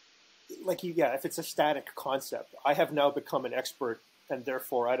if it's a static concept, I have now become an expert and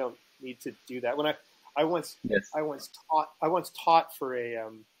therefore I don't need to do that. When I once taught for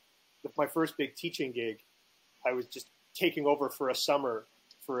with my first big teaching gig, I was just taking over for a summer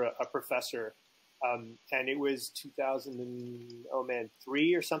for a professor, and it was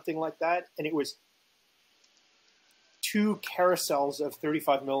 2003 or something like that, and it was 2 carousels of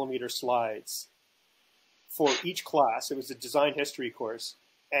 35 millimeter slides for each class. It was a design history course,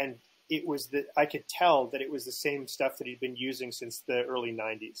 and it was I could tell that it was the same stuff that he'd been using since the early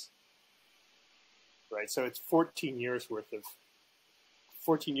 90s. Right, so it's 14 years worth of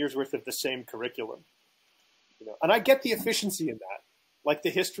the same curriculum, you know. And I get the efficiency in that. Like, the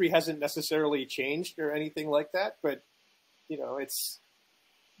history hasn't necessarily changed or anything like that, but you know, it's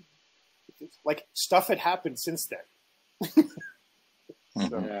like stuff had happened since then.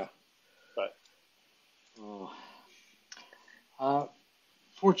 So, Yeah. but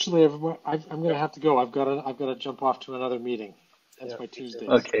fortunately, everyone, I'm going to have to go. I've got to jump off to another meeting. That's my Tuesdays.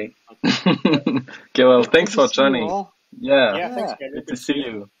 Okay. Okay. Well, thanks for joining. yeah, thanks, man. Good to see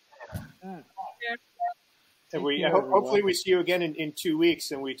you. Yeah. And hopefully we see you again in 2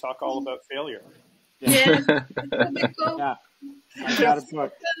 weeks, and we talk all about failure. Yeah. Yeah. I got a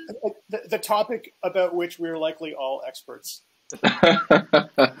book. The topic about which we're likely all experts.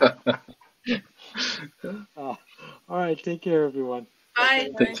 All right. Take care, everyone. Bye.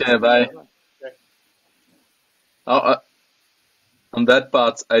 Take care. Bye. On that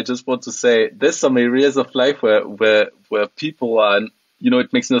part, I just want to say there's some areas of life where people are, you know,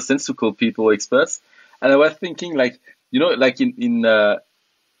 it makes no sense to call people experts. And I was thinking, like, you know, like in the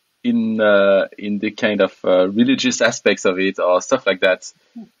kind of religious aspects of it or stuff like that,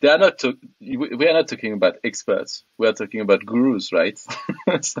 we are not talking about experts. We are talking about gurus, right?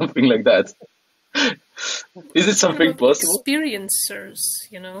 Something like that. Is it something possible? Experiencers,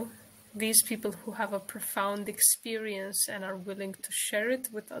 you know, these people who have a profound experience and are willing to share it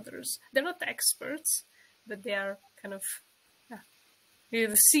with others. They're not experts, but they are kind of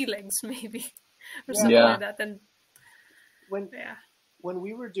the sea legs, maybe, or something like that. And when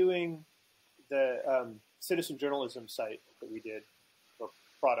we were doing the citizen journalism site that we did, or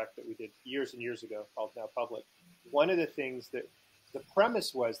product that we did years and years ago, called Now Public, one of the things that the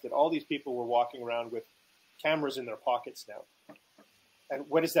premise was that all these people were walking around with cameras in their pockets now. And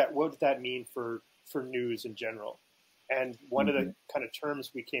what does that mean for news in general? And one of the kind of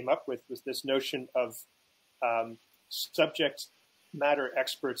terms we came up with was this notion of subject matter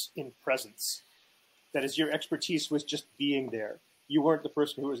experts in presence. That is, your expertise was just being there. You weren't the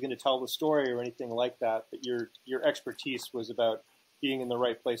person who was going to tell the story or anything like that, but your expertise was about being in the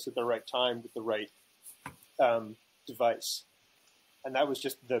right place at the right time with the right device. And that was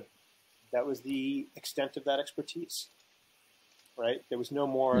just the extent of that expertise, right? There was no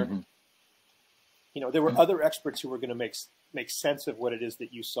more, you know, there were other experts who were going to make sense of what it is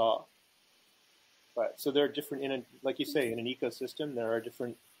that you saw. But so there are different, like you say, in an ecosystem, there are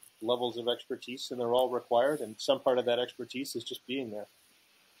different levels of expertise, and they're all required, and some part of that expertise is just being there.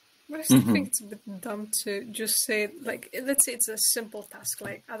 But I still think it's a bit dumb to just say, like, let's say it's a simple task,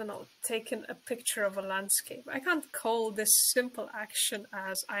 like, I don't know, taking a picture of a landscape. I can't call this simple action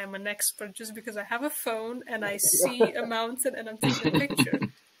as I am an expert just because I have a phone and I see a mountain and I'm taking a picture.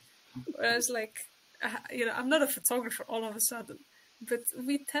 Whereas, like, you know, I'm not a photographer all of a sudden, but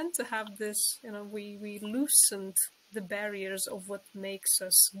we tend to have this, you know, we loosened the barriers of what makes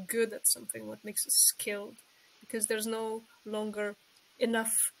us good at something, what makes us skilled, because there's no longer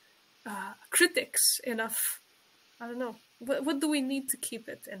enough critics, enough, I don't know, what do we need to keep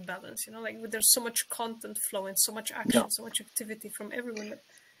it in balance, you know, like there's so much content flowing, so much action, so much activity from everyone that,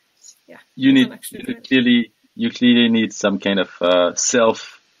 you clearly need some kind of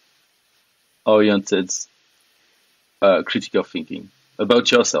self-oriented critical thinking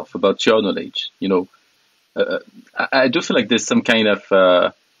about yourself, about your knowledge, you know. I do feel like there's some kind of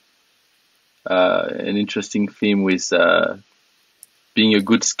an interesting theme with being a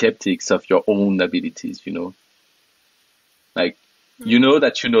good skeptic of your own abilities, you know. Like, you know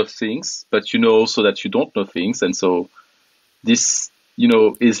that you know things, but you know also that you don't know things. And so this, you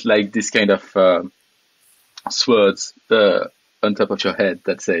know, is like this kind of swords on top of your head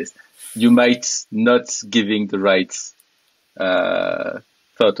that says you might not giving the right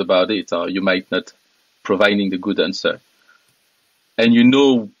thought about it, or you might not providing the good answer. And you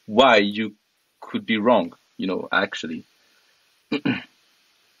know why you could be wrong, you know, actually.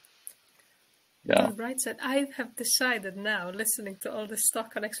 Yeah. Right side. I have decided now, listening to all this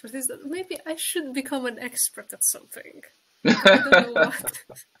talk on expertise, that maybe I should become an expert at something. I don't know what.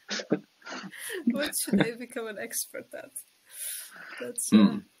 What should I become an expert at? That's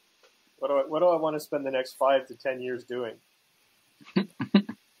what do I want to spend the next 5 to 10 years doing?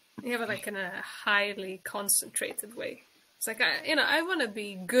 Yeah, but like in a highly concentrated way. It's like, I want to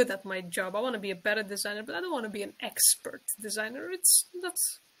be good at my job. I want to be a better designer, but I don't want to be an expert designer.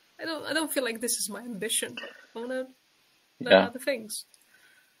 I don't feel like this is my ambition. I want to learn Yeah. other things.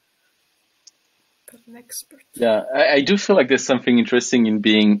 But an expert. Yeah, I do feel like there's something interesting in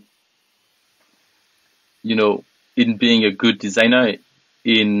being, in being a good designer,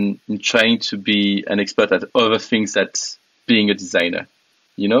 in trying to be an expert at other things that being a designer.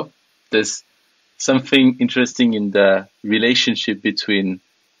 There's something interesting in the relationship between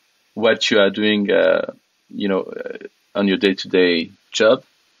what you are doing, on your day-to-day job,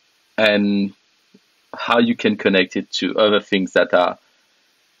 and how you can connect it to other things that are,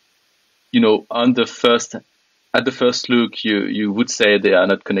 at the first look, you would say they are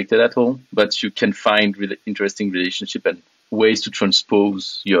not connected at all, but you can find really interesting relationship and ways to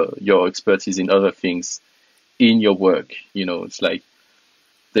transpose your expertise in other things in your work. It's like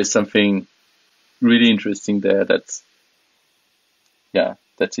there's something really interesting there that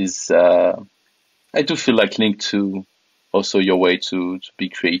is, I do feel like linked to also your way to be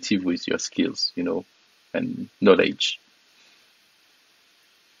creative with your skills, and knowledge.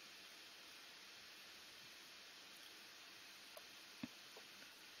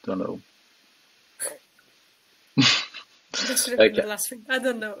 Don't know. This should have been Okay. the last thing. I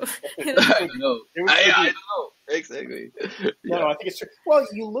don't know. I don't know. It was I don't know. Exactly. No, I think it's true. Well,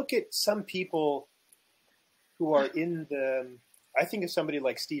 you look at some people who are in the. I think of somebody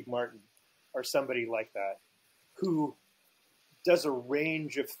like Steve Martin or somebody like that who does a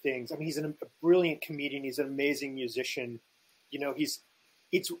range of things. I mean, he's a brilliant comedian. He's an amazing musician.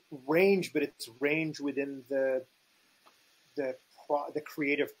 It's range, but it's range within the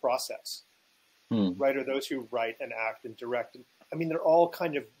creative process. Right, or those who write and act and direct. I mean, they're all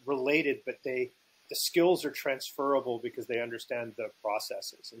kind of related, but the skills are transferable because they understand the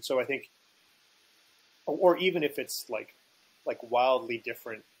processes. And so I think, or even if it's like wildly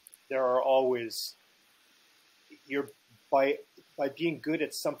different, there are always by being good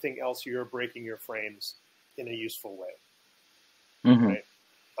at something else, you're breaking your frames in a useful way. Mm-hmm. Right,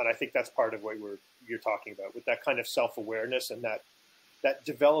 and I think that's part of what you're talking about with that kind of self-awareness and that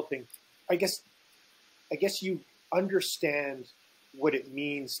developing. I guess you understand what it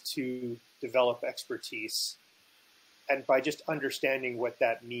means to develop expertise, and by just understanding what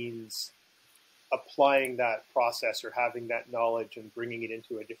that means, applying that process or having that knowledge and bringing it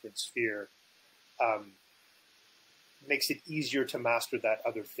into a different sphere makes it easier to master that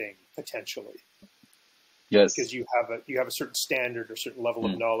other thing potentially. Yes. Because you have a certain standard or certain level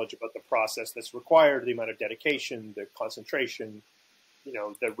of knowledge about the process that's required, the amount of dedication, the concentration,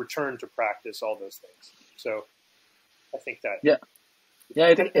 the return to practice, all those things. So I think that. Yeah.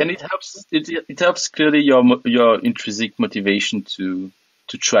 And it helps. It helps clearly your intrinsic motivation to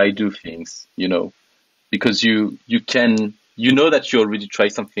try do things. Because you can that you already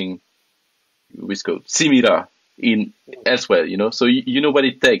tried something with code similar in elsewhere. So you know what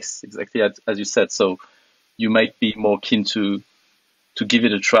it takes exactly as you said. So you might be more keen to give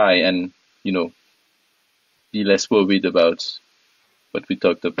it a try and be less worried about what we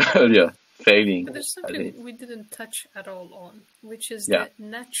talked about earlier. Failing. But there's something we didn't touch at all on, which is Yeah. the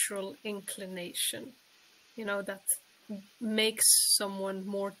natural inclination, that makes someone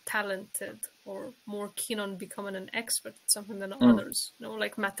more talented or more keen on becoming an expert at something than others.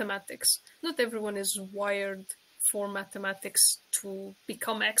 Like mathematics. Not everyone is wired for mathematics to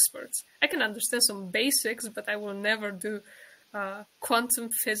become experts. I can understand some basics, but I will never do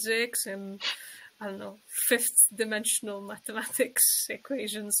quantum physics and I don't know, fifth dimensional mathematics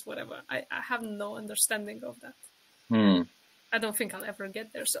equations, whatever. I have no understanding of that. I don't think I'll ever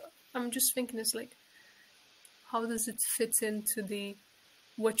get there. So I'm just thinking it's like, how does it fit into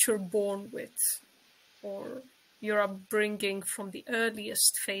what you're born with or your upbringing from the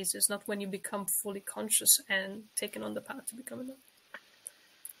earliest phases, not when you become fully conscious and taken on the path to become an.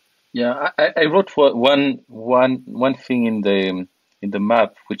 Yeah, I wrote one thing in the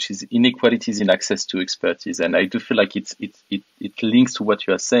map, which is inequalities in access to expertise, and I do feel like it links to what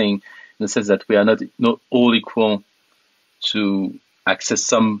you are saying in the sense that we are not all equal to access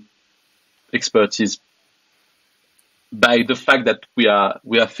some expertise by the fact that we are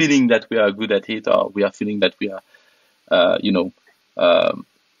feeling that we are good at it, or we are feeling that we are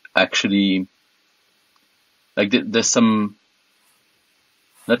actually like there's some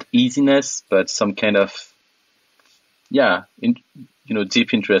not easiness but some kind of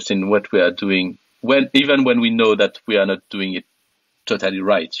deep interest in what we are doing even when we know that we are not doing it totally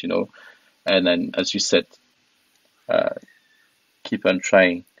right, and then as you said, keep on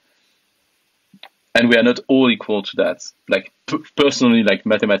trying. And we are not all equal to that. Like personally, like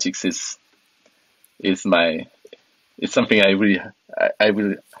mathematics is something I really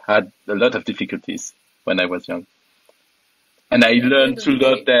had a lot of difficulties when I was young. And I at the learned end of to the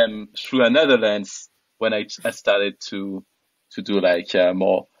love day. them through another lens when I started to do like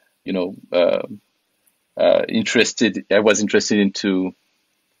more, you know, interested. I was interested into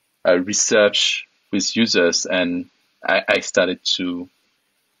research with users, and I started to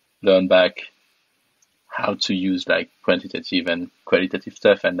learn back how to use like quantitative and qualitative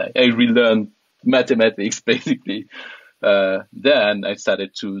stuff, and I relearned mathematics basically there, and I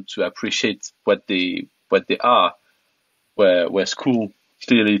started to appreciate what they are. Where school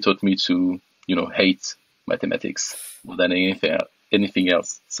clearly taught me to, you know, hate mathematics more than anything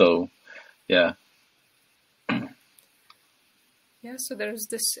else. So yeah. Yeah, so there's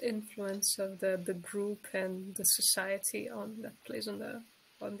this influence of the group and the society on that plays on the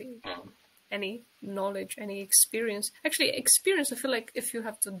any knowledge, any experience. Actually, experience, I feel like if you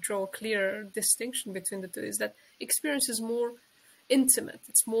have to draw a clear distinction between the two, is that experience is more intimate,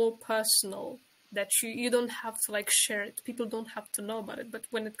 it's more personal, that you don't have to like share it. People don't have to know about it. But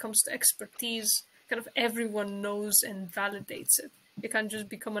when it comes to expertise, kind of everyone knows and validates it. You can't just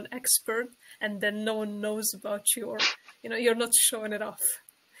become an expert and then no one knows about you, or you're not showing it off.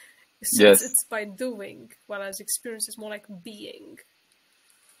 So Yes. it's by doing, whereas experience is more like being.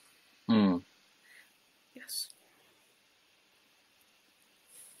 Mm. Yes.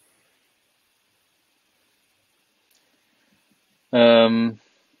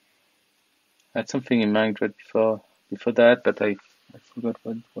 I had something in mind right before that, but I forgot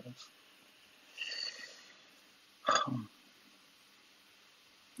what it was.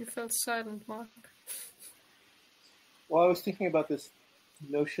 You felt silent, Mark. Well, I was thinking about this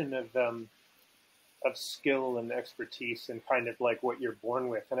notion of skill and expertise and kind of like what you're born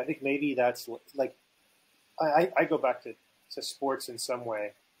with, and I think maybe that's like I go back to sports in some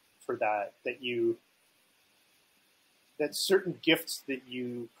way for that certain gifts that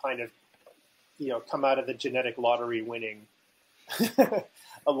you kind of come out of the genetic lottery winning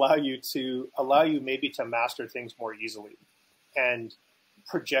allow you maybe to master things more easily and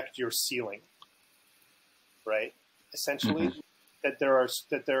project your ceiling, right? Essentially, Mm-hmm. that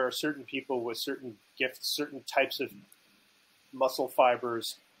there are certain people with certain gifts, certain types of muscle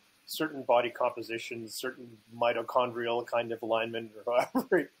fibers, certain body compositions, certain mitochondrial kind of alignment, or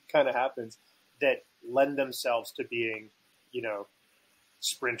however it kind of happens, that lend themselves to being,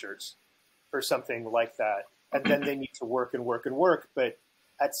 sprinters or something like that. And then they need to work and work and work. But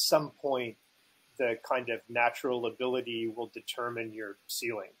at some point, the kind of natural ability will determine your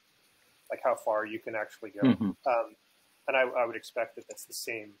ceiling, like how far you can actually go. Mm-hmm. And I would expect that that's the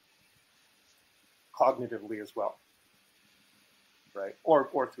same cognitively as well, right? Or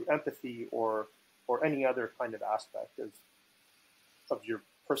through empathy or any other kind of aspect of your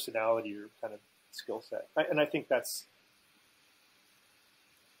personality or kind of skill set. And I think that's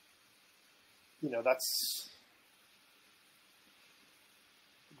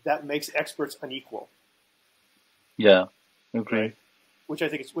that makes experts unequal, Yeah, I agree. right? Which I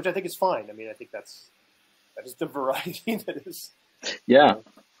think is fine. I mean, I think that is the variety that is. Yeah,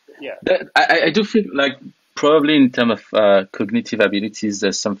 Yeah. I do feel like probably in terms of cognitive abilities,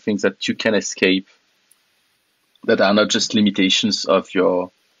 there's some things that you can escape that are not just limitations of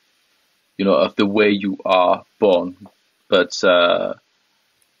your, of the way you are born, but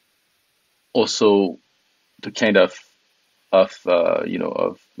also the kind of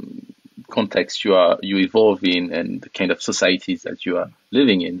context you evolve in, and the kind of societies that you are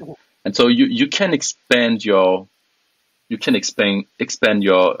living in. And so you can expand your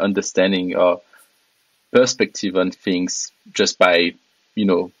understanding or perspective on things just by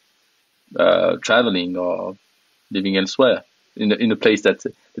traveling or living elsewhere in a place that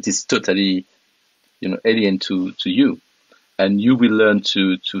is totally alien to you, and you will learn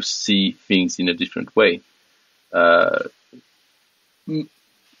to see things in a different way, uh,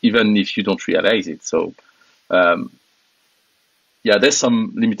 even if you don't realize it. So yeah, there's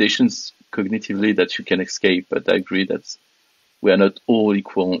some limitations cognitively that you can escape, but I agree that we are not all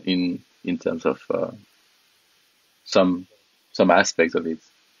equal in terms of some aspects of it.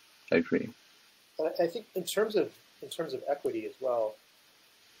 I agree. And I think in terms of equity as well,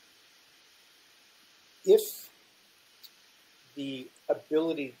 if the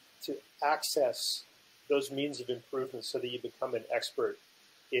ability to access those means of improvement so that you become an expert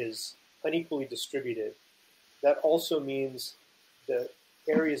is unequally distributed, that also means the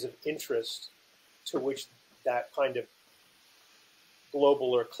areas of interest to which that kind of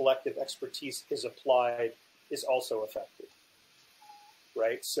global or collective expertise is applied is also affected,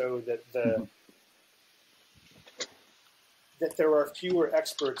 right? So that that there are fewer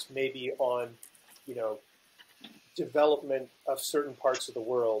experts maybe on, development of certain parts of the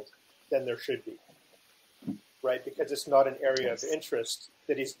world than there should be, right? Because it's not an area of interest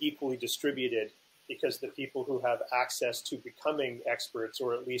that is equally distributed, because the people who have access to becoming experts,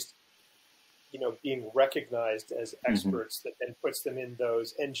 or at least, being recognized as experts, that then puts them in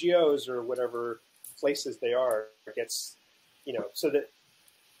those NGOs or whatever places they are, gets, so that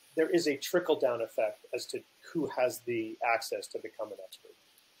there is a trickle down effect as to who has the access to become an expert.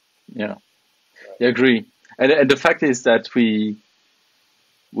 Yeah, I agree. And the fact is that we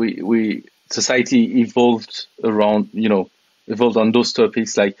society evolved around, evolved on those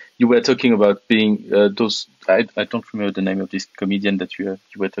topics. Like you were talking about being those. I don't remember the name of this comedian that you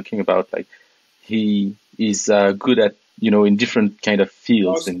were talking about. Like he is good at, in different kind of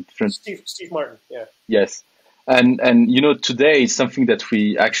fields and different. Steve Martin. Yeah. Yes, and today it's something that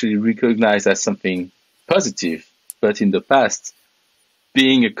we actually recognize as something positive, but in the past,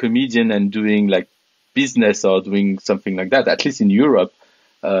 being a comedian and doing like business or doing something like that, at least in Europe,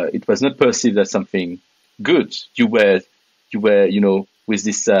 it was not perceived as something good. You were, with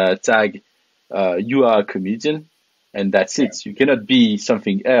this tag, you are a comedian, and that's it. You cannot be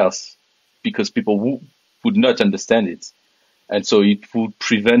something else because people would not understand it, and so it would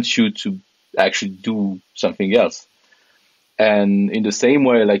prevent you to actually do something else. And in the same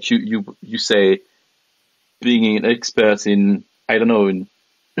way, like you say, being an expert in, I don't know, in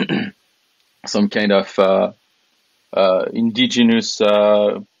some kind of indigenous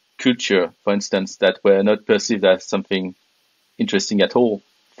culture, for instance, that were not perceived as something interesting at all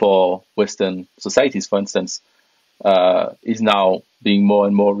for Western societies, for instance, is now being more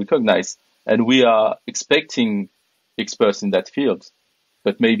and more recognized. And we are expecting experts in that field.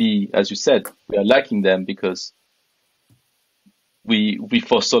 But maybe, as you said, we are lacking them because we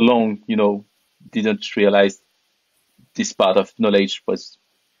for so long, didn't realize this part of knowledge was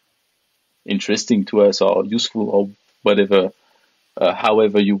interesting to us or useful or whatever,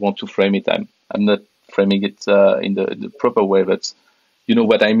 however you want to frame it. I'm not framing it in the proper way, but you know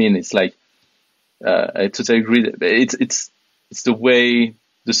what I mean. It's like I totally agree. It's the way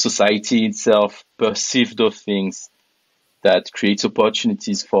the society itself perceives those things that creates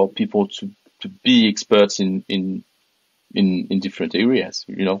opportunities for people to be experts in different areas.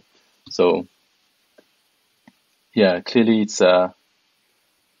 So yeah, clearly it's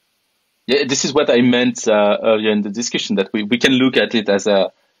yeah, this is what I meant earlier in the discussion, that we can look at it as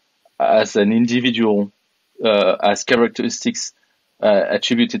an individual, as characteristics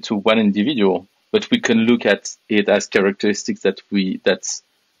attributed to one individual, but we can look at it as characteristics that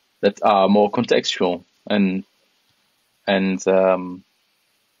are more contextual and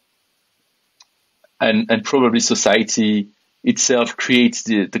probably society itself creates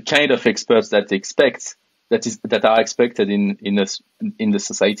the kind of experts that they expect, that are expected in the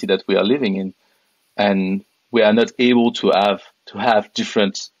society that we are living in, and we are not able to have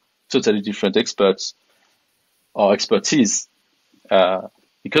totally different experts or expertise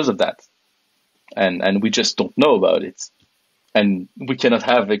because of that, and we just don't know about it, and we cannot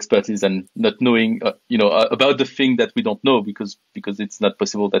have expertise and not knowing about the thing that we don't know because it's not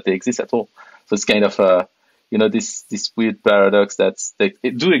possible that they exist at all. So it's kind of this weird paradox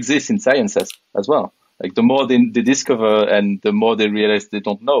it do exist in science as well. Like the more they discover and the more they realize they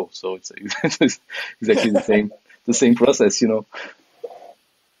don't know. So it's exactly the same process,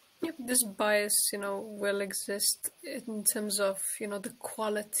 Yep, this bias, will exist in terms of, the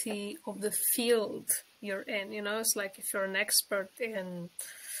quality of the field you're in. It's like if you're an expert in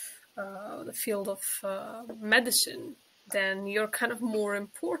the field of medicine, then you're kind of more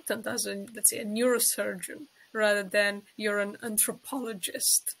important as let's say, a neurosurgeon rather than you're an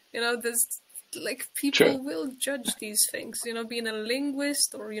anthropologist. There's like people Sure. will judge these things. Being a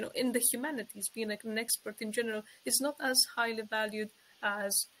linguist or in the humanities, being an expert in general is not as highly valued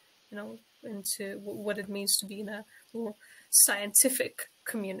as into what it means to be in a more scientific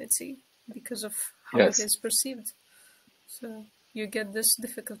community because of how Yes. it is perceived. So you get this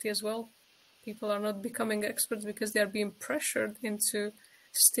difficulty as well. People are not becoming experts because they are being pressured into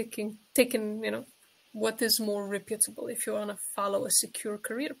taking what is more reputable if you want to follow a secure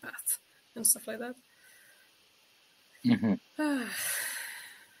career path and stuff like that. Mm-hmm.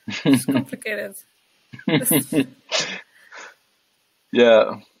 It's complicated.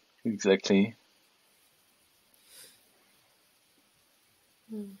 Yeah, exactly.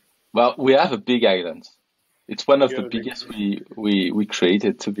 Well, we have a big island. It's one of the biggest we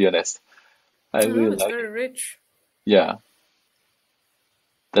created, to be honest. I really It's like very it. rich. Yeah,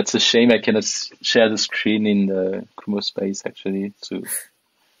 that's a shame I cannot share the screen in the Kumo space actually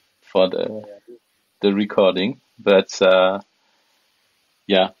for the recording. But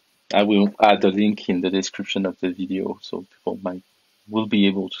yeah, I will add a link in the description of the video so people will be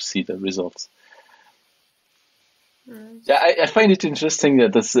able to see the results. Yeah, I find it interesting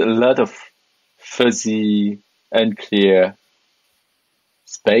that there's a lot of fuzzy, unclear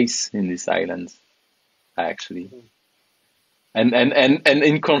space in these islands, actually. And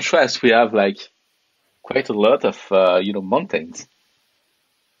in contrast, we have like quite a lot of mountains.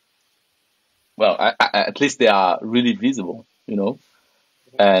 Well, at least they are really visible, But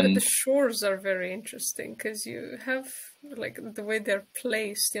the and shores are very interesting because you have like the way they're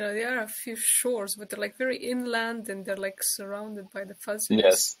placed. There are a few shores, but they're like very inland and they're like surrounded by the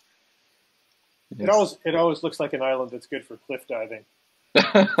fuzziness. yes, It always looks like an island that's good for cliff diving.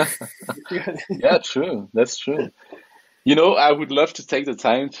 yeah, true. That's true. I would love to take the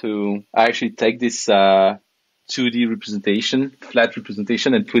time to actually take this 2D representation, flat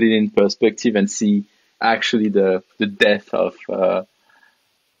representation, and put it in perspective and see actually the depth of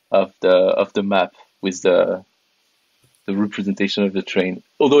the map with the representation of the train.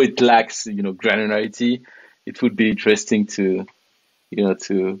 Although it lacks, granularity, it would be interesting to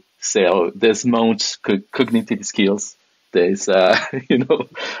say, oh, there's Mount cognitive skills, there's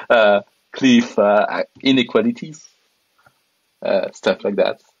cliff inequalities, stuff like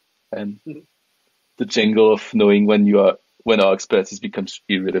that, and the jingle of knowing when our expertise becomes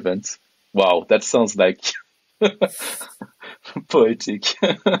irrelevant. Wow, that sounds like poetic.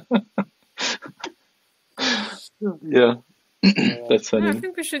 Yeah, that's Yeah, I funny.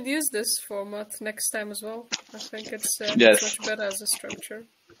 think we should use this format next time as well. I think it's Yes. much better as a structure.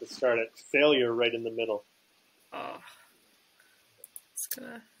 Let's start at failure right in the middle. Oh,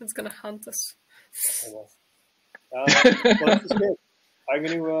 it's gonna hunt us. Well, this is good. I'm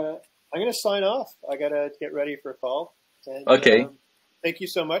gonna sign off. I gotta get ready for a call. And, Okay. thank you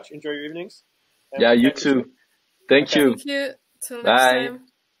so much. Enjoy your evenings. And Yeah, you thank you so too. Thank Okay. you. Thank you. Till next Bye. time.